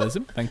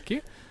colonialism. Thank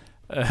you.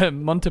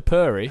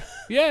 Montepuri.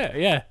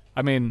 Yeah.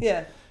 I mean,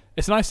 yeah.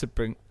 It's nice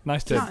to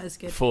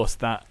force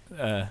that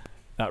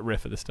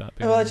riff at the start.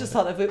 Well, I just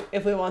thought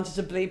if we wanted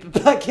to bleep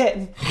it back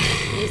in,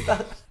 use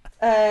that.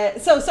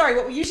 So sorry,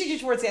 what we usually do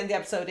towards the end of the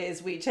episode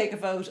is we take a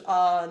vote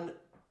on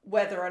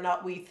whether or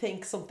not we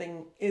think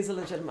something is a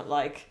legitimate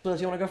like. Will,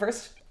 do you want to go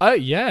first?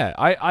 Yeah.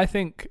 I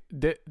think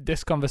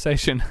this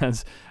conversation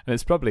has, and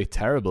it's probably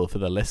terrible for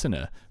the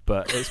listener,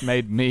 but it's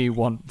made me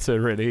want to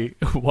really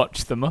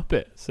watch the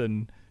Muppets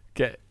and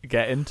get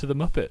into the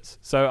Muppets.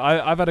 So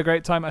I've had a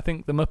great time. I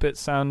think the Muppets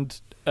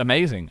sound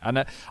amazing,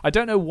 and I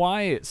don't know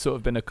why it's sort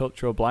of been a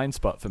cultural blind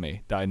spot for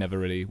me that I never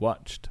really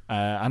watched,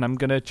 and I'm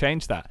going to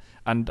change that.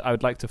 And I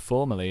would like to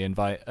formally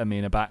invite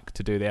Ameena back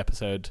to do the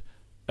episode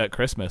at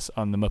Christmas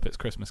on the Muppets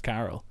Christmas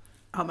Carol.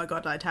 Oh my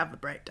god, I'd have a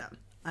breakdown.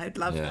 I'd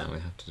love that. Yeah, we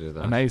have to do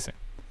that. Amazing.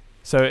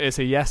 So it's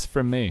a yes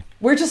from me.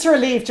 We're just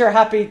relieved you're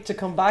happy to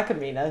come back,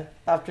 Ameena,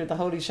 after the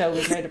holy show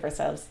we've made of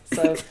ourselves.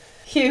 So,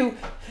 Hugh,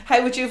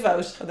 how would you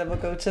vote? And then we'll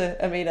go to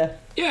Ameena.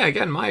 Yeah,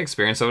 again, my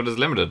experience of it is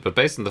limited, but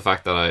based on the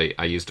fact that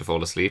I used to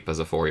fall asleep as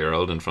a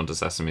 4-year-old in front of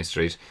Sesame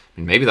Street,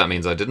 I mean, maybe that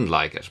means I didn't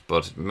like it,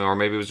 or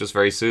maybe it was just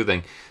very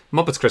soothing.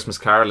 Muppets Christmas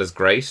Carol is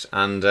great,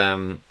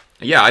 and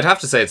yeah, I'd have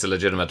to say it's a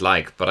legitimate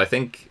like, but I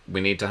think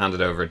we need to hand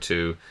it over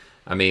to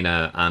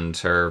Ameena and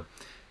her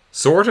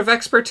sort of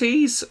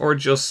expertise, or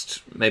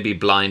just maybe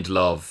blind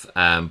love,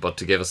 but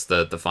to give us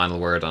the final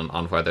word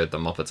on whether the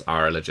Muppets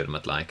are a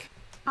legitimate like.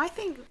 I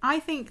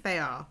think they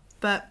are,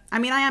 but I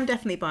mean, I am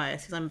definitely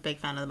biased because I'm a big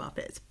fan of the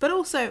Muppets. But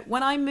also,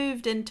 when I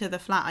moved into the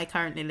flat I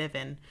currently live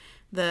in,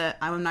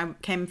 when I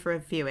came for a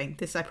viewing,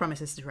 I promise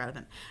this is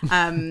relevant.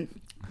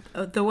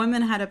 The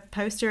woman had a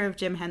poster of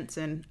Jim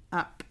Henson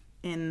up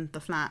in the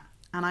flat,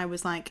 and I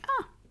was like,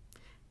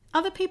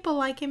 other people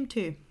like him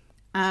too.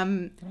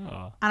 And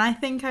I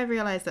think I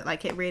realised that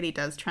like it really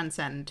does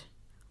transcend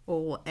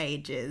all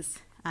ages,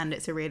 and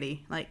it's a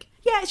really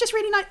it's just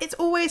really nice. It's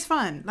always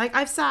fun. Like,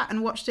 I've sat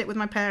and watched it with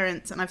my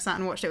parents, and I've sat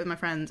and watched it with my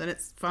friends, and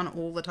it's fun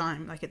all the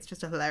time. Like, it's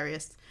just a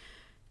hilarious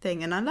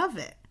thing, and I love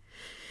it.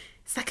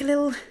 It's like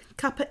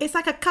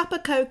a cup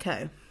of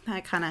cocoa,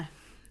 that kind of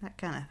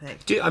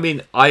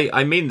thing.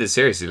 I mean this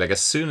seriously. Like,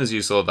 as soon as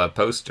you saw that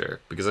poster,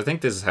 because I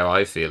think this is how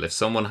I feel. If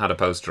someone had a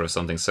poster of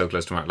something so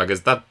close to my heart, like,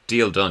 is that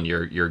deal done?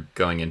 You're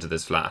going into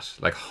this flat,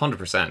 like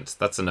 100%.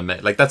 That's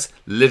that's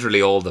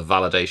literally all the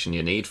validation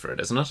you need for it,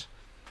 isn't it?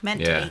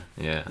 Mentally.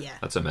 Yeah.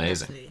 That's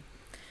amazing. Absolutely.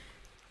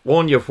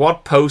 Wanya,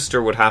 what poster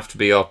would have to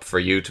be up for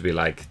you to be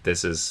like,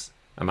 this is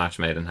a match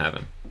made in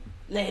heaven?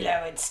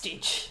 Lilo and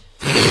Stitch.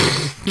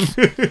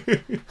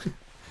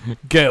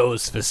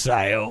 Girls for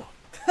sale.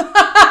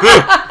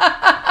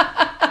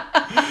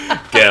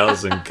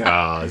 Girls and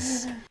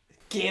cars.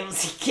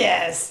 Girls,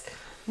 yes.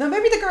 No,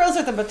 maybe the girls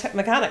are the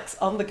mechanics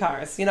on the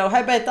cars. You know,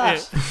 how about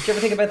that? Yeah. Did you ever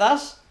think about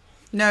that?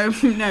 No,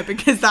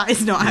 because that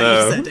is not how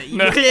you said it. You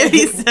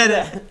clearly said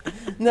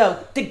it. No,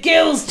 the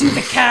girls do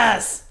the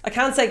cars. I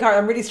can't say car.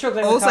 I'm really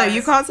struggling with Also, cars.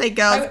 you can't say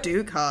girls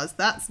do cars.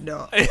 That's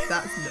not.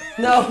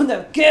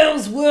 No,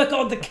 girls work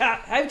on the car.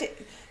 How do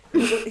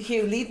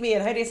Hugh, lead me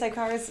in. How do you say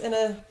cars in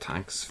a...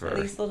 Thanks for At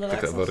least a little the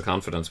accent. vote of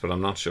confidence, but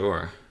I'm not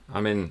sure.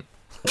 I mean,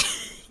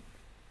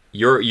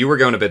 you were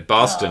going a bit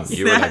Boston.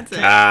 You were like,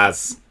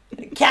 that's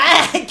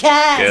Cars.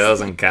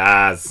 girls and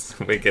cars.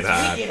 Wicked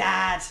hard. Wicked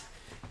hard.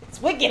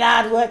 It's wicked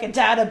hard working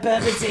down a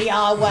Bermondsey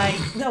our way.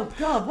 No,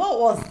 God, what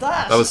was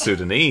that? That was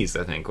Sudanese,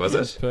 I think, was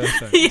it?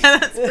 Perfect. Yeah,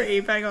 that's pretty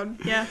bang on.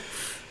 Yeah.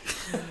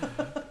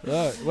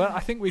 Well, I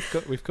think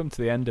we've come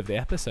to the end of the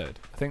episode.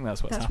 I think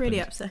that's what's That's happened. really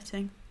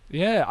upsetting.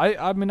 Yeah,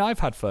 I mean, I've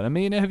had fun.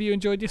 Ameena, have you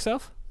enjoyed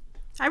yourself?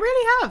 I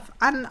really have,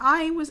 and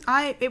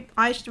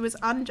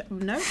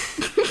no.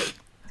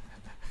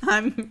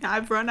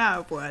 I've run out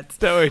of words.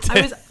 Don't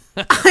worry.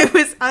 I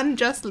was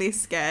unjustly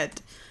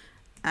scared,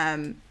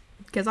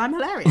 because I'm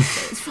hilarious,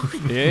 so it's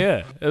fine.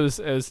 Yeah. It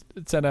was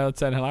 10 out of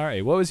 10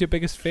 hilarity. What was your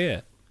biggest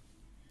fear?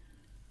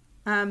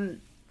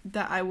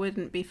 That I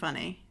wouldn't be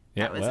funny.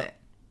 Yeah, That was well. it.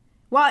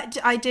 Well,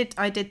 I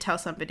did tell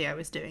somebody I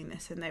was doing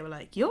this, and they were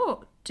like,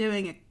 "You're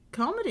doing a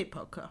comedy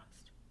podcast."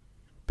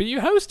 But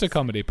you host a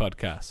comedy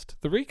podcast.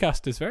 The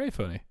Recast is very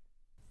funny.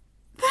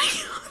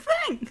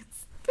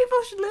 Thanks. People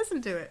should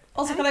listen to it.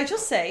 Also, can I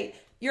just say,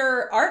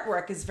 your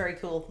artwork is very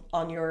cool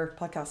on your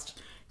podcast.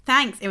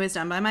 Thanks. It was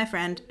done by my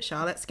friend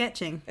Charlotte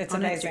Sketching It's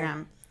on amazing.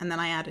 Instagram, and then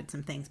I added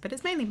some things, but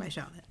it's mainly by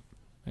Charlotte.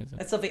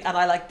 It's lovely, and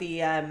I like the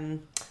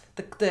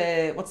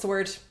what's the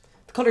word?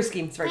 The colour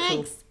scheme. It's very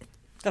Thanks.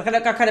 cool. Got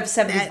kind of a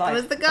 70s vibe. That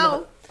was the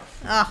goal.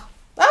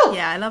 Oh,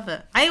 Yeah, I love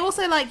it. I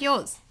also like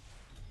yours.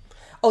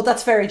 Oh,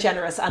 that's very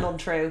generous and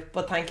untrue,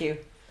 but thank you.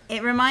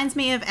 It reminds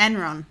me of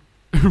Enron.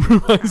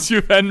 Reminds you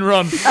of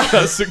Enron,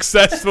 that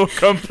successful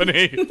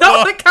company.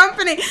 Not the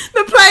company.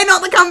 The play,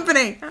 not the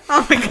company.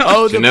 Oh my god.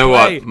 Oh, Do you know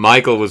what?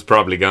 Michael was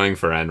probably going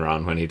for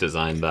Enron when he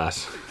designed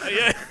that.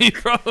 Yeah, he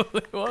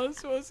probably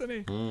was, wasn't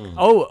he?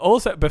 Oh,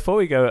 also, before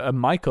we go,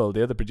 Michael,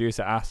 the other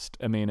producer, asked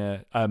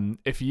Ameena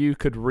if you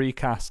could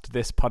recast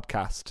this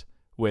podcast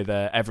with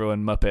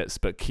everyone Muppets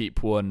but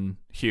keep one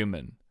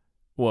human.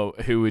 Well,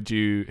 who would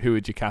you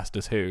cast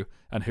as who,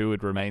 and who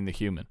would remain the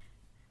human?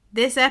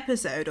 This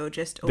episode or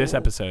just all? This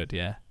episode,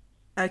 yeah.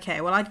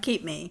 Okay, well, I'd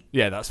keep me.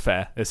 Yeah, that's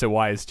fair. It's a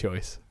wise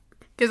choice.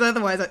 Because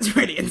otherwise that's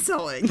really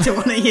insulting to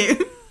one of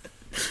you.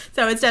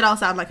 So instead I'll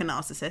sound like a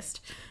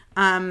narcissist.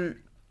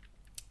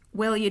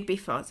 Will, you'd be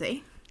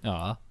Fozzie.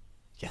 Ah,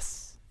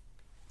 yes.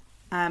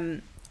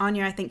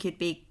 Anya, I think you'd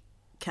be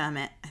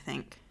Kermit, I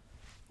think.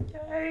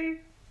 Yay.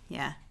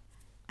 Yeah.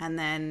 And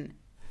then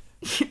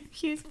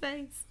Hugh's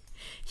face.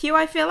 Hugh,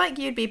 I feel like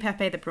you'd be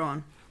Pepe the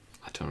Prawn.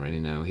 I don't really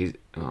know. He's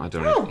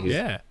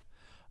Yeah.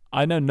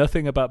 I know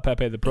nothing about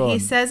Pepe the Prawn. He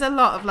says a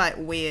lot of like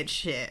weird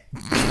shit.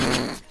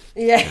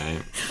 Yeah. Okay.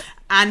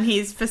 And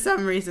he's for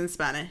some reason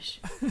Spanish.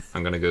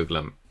 I'm gonna Google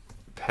him.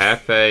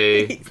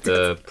 Pepe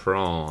the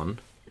Prawn.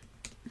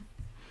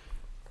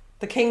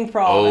 The King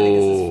Prawn, I think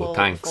is his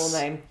thanks. full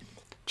name.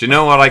 Do you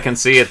know what? I can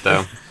see it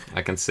though.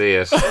 I can see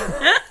it.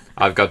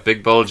 I've got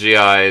big bulgy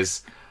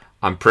eyes.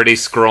 I'm pretty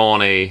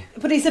scrawny.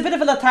 But he's a bit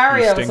of a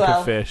Lothario as stink well.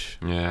 of fish.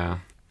 Yeah.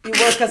 You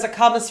work as a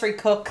commissary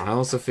cook. I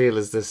also feel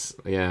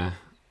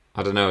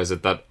I don't know, is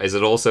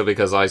it also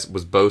because I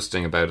was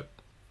boasting about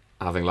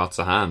having lots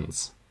of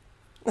hands?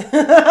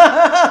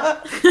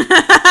 That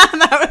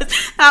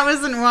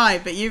wasn't why,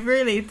 but you've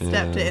really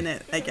stepped it in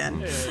it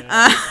again.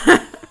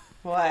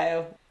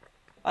 Wow.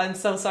 I'm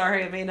so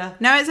sorry, Ameena.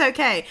 No, it's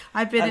okay.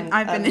 I've been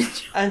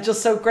I'm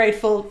just so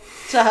grateful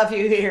to have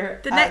you here.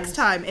 The next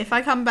time, if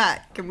I come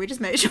back, can we just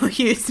make sure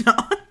Hugh's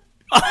not?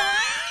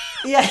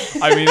 Yeah.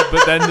 I mean,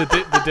 but then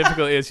the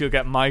difficulty is you'll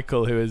get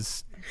Michael, who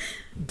is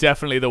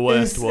definitely the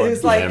worst one.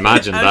 who's like-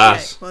 Imagine Okay.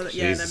 that. Well, yeah,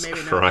 Jesus then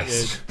maybe not.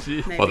 Christ.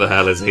 Yeah. What the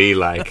hell is he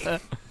like?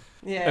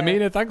 Yeah.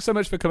 Ameena, thanks so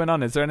much for coming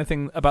on. Is there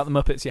anything about the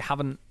Muppets you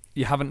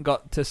haven't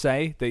got to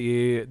say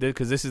that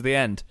because this is the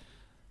end?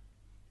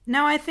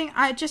 No, I think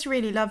I just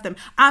really love them.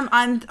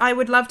 I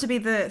would love to be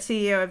the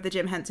CEO of the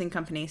Jim Henson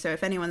Company. So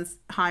if anyone's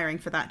hiring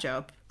for that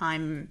job,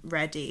 I'm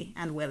ready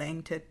and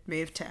willing to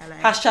move to LA.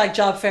 Hashtag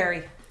job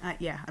fairy.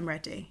 Yeah, I'm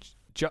ready.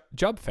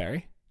 Job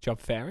fairy? Job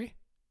fairy?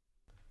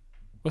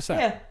 What's that?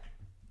 Yeah.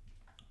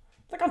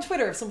 Like on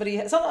Twitter, if somebody...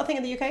 Is that not a thing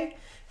in the UK?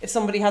 If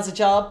somebody has a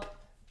job,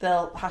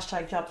 they'll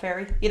hashtag job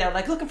fairy. You know,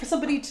 like looking for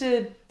somebody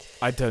to...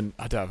 I don't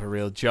have a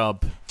real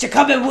job. To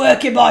come and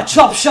work in my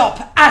chop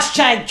shop.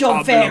 Hashtag job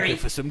I'm fairy.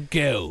 looking for some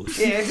girls.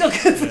 Yeah,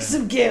 looking for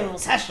some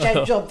girls.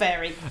 Hashtag job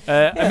fairy.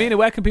 Ameena,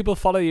 where can people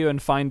follow you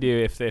and find you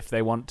if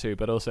they want to?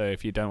 But also,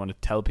 if you don't want to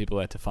tell people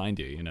where to find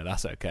you,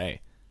 that's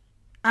okay.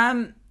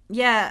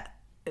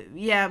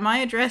 Yeah, my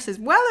address is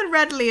well and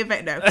readily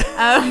available.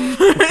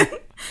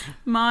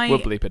 No. We'll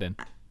bleep it in.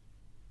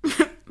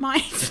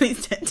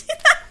 Please don't do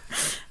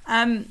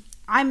that.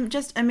 I'm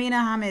just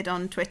Ameena Hamid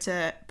on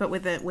Twitter, but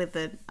with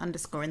the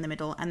underscore in the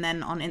middle. And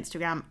then on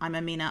Instagram, I'm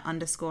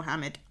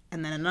Ameena_Hamid.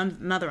 And then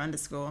another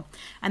underscore.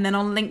 And then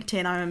on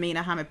LinkedIn, I'm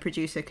Ameena Hamid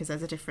producer, because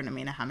there's a different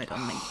Ameena Hamid on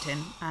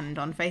LinkedIn. And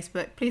on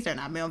Facebook, please don't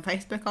add me on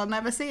Facebook. I'll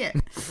never see it.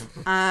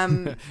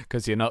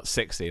 Because you're not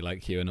 60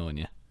 like Hugh and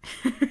Anya.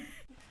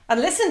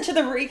 And listen to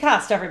the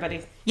recast,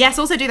 everybody. Yes,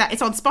 also do that.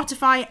 It's on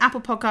Spotify,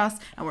 Apple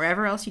Podcasts, and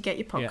wherever else you get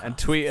your podcasts. Yeah, and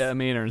tweet at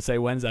Ameena and say,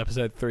 when's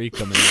episode 3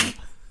 coming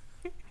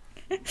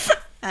out?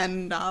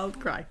 And I'll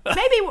cry.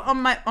 Maybe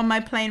on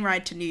my plane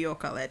ride to New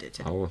York, I'll edit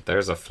it. Oh,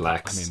 there's a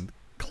flex. I mean,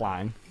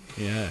 clang.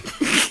 Yeah.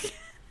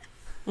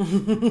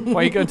 Why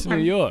are you going to New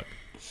York?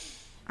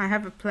 I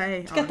have a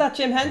play. To get that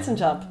Jim Henson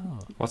job.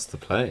 What's the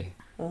play?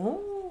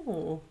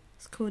 Oh.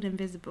 It's called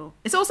Invisible.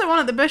 It's also on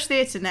at the Bush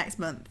Theatre next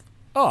month.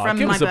 Oh, from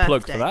give my us a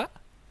plug birthday. for that.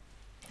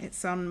 It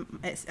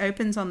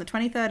opens on the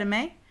 23rd of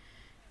May.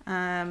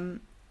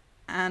 And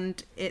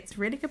it's a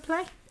really good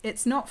play.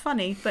 It's not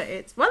funny, but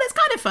it's kind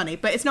of funny,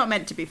 but it's not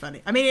meant to be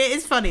funny. I mean, it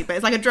is funny, but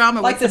it's like a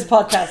drama like with this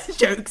podcast.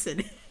 jokes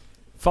in it.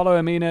 Follow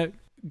Ameena.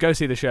 Go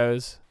see the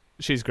shows.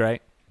 She's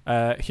great.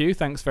 Hugh,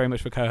 thanks very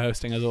much for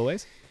co-hosting as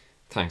always.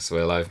 Thanks,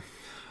 Will. I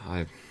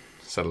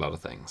said a lot of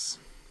things.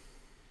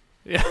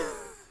 Yeah.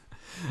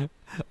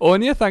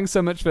 Anya, thanks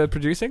so much for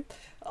producing.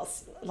 A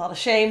lot of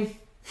shame.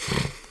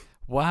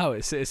 Wow,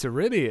 it's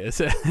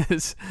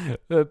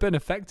been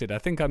affected. I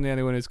think I'm the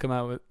only one who's come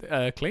out with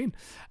clean.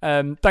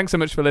 Thanks so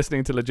much for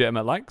listening to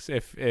Legitimate Likes.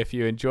 If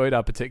you enjoyed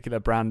our particular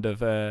brand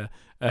of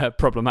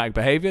problematic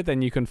behavior,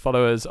 then you can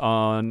follow us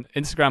on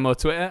Instagram or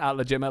Twitter at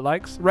Legitimate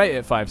Likes. Rate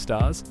it 5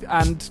 stars,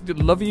 and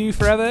love you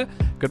forever.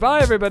 Goodbye,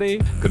 everybody.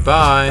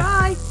 Goodbye.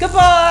 Bye.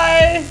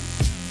 Goodbye.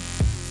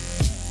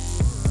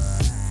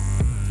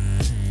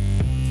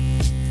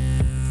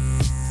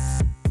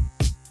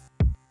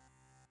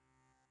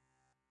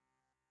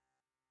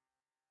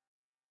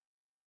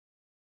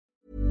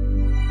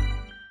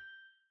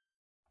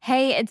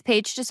 Hey, it's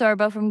Paige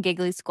DeSorbo from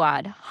Giggly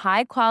Squad.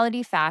 High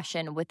quality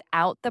fashion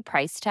without the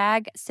price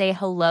tag. Say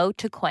hello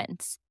to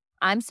Quince.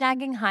 I'm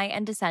snagging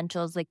high-end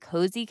essentials like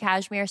cozy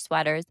cashmere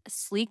sweaters,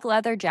 sleek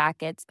leather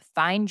jackets,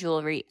 fine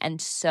jewelry,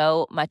 and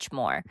so much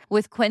more.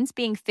 With Quince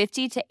being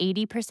 50 to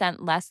 80%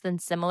 less than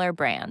similar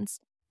brands.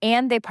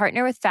 And they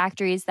partner with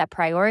factories that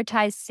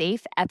prioritize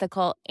safe,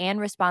 ethical, and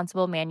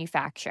responsible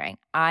manufacturing.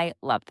 I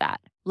love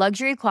that.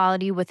 Luxury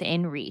quality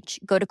within reach.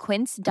 Go to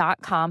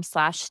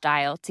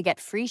quince.com/style to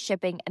get free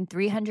shipping and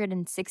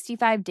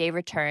 365-day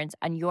returns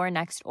on your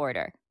next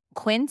order.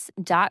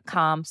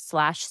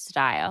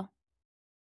 Quince.com/style.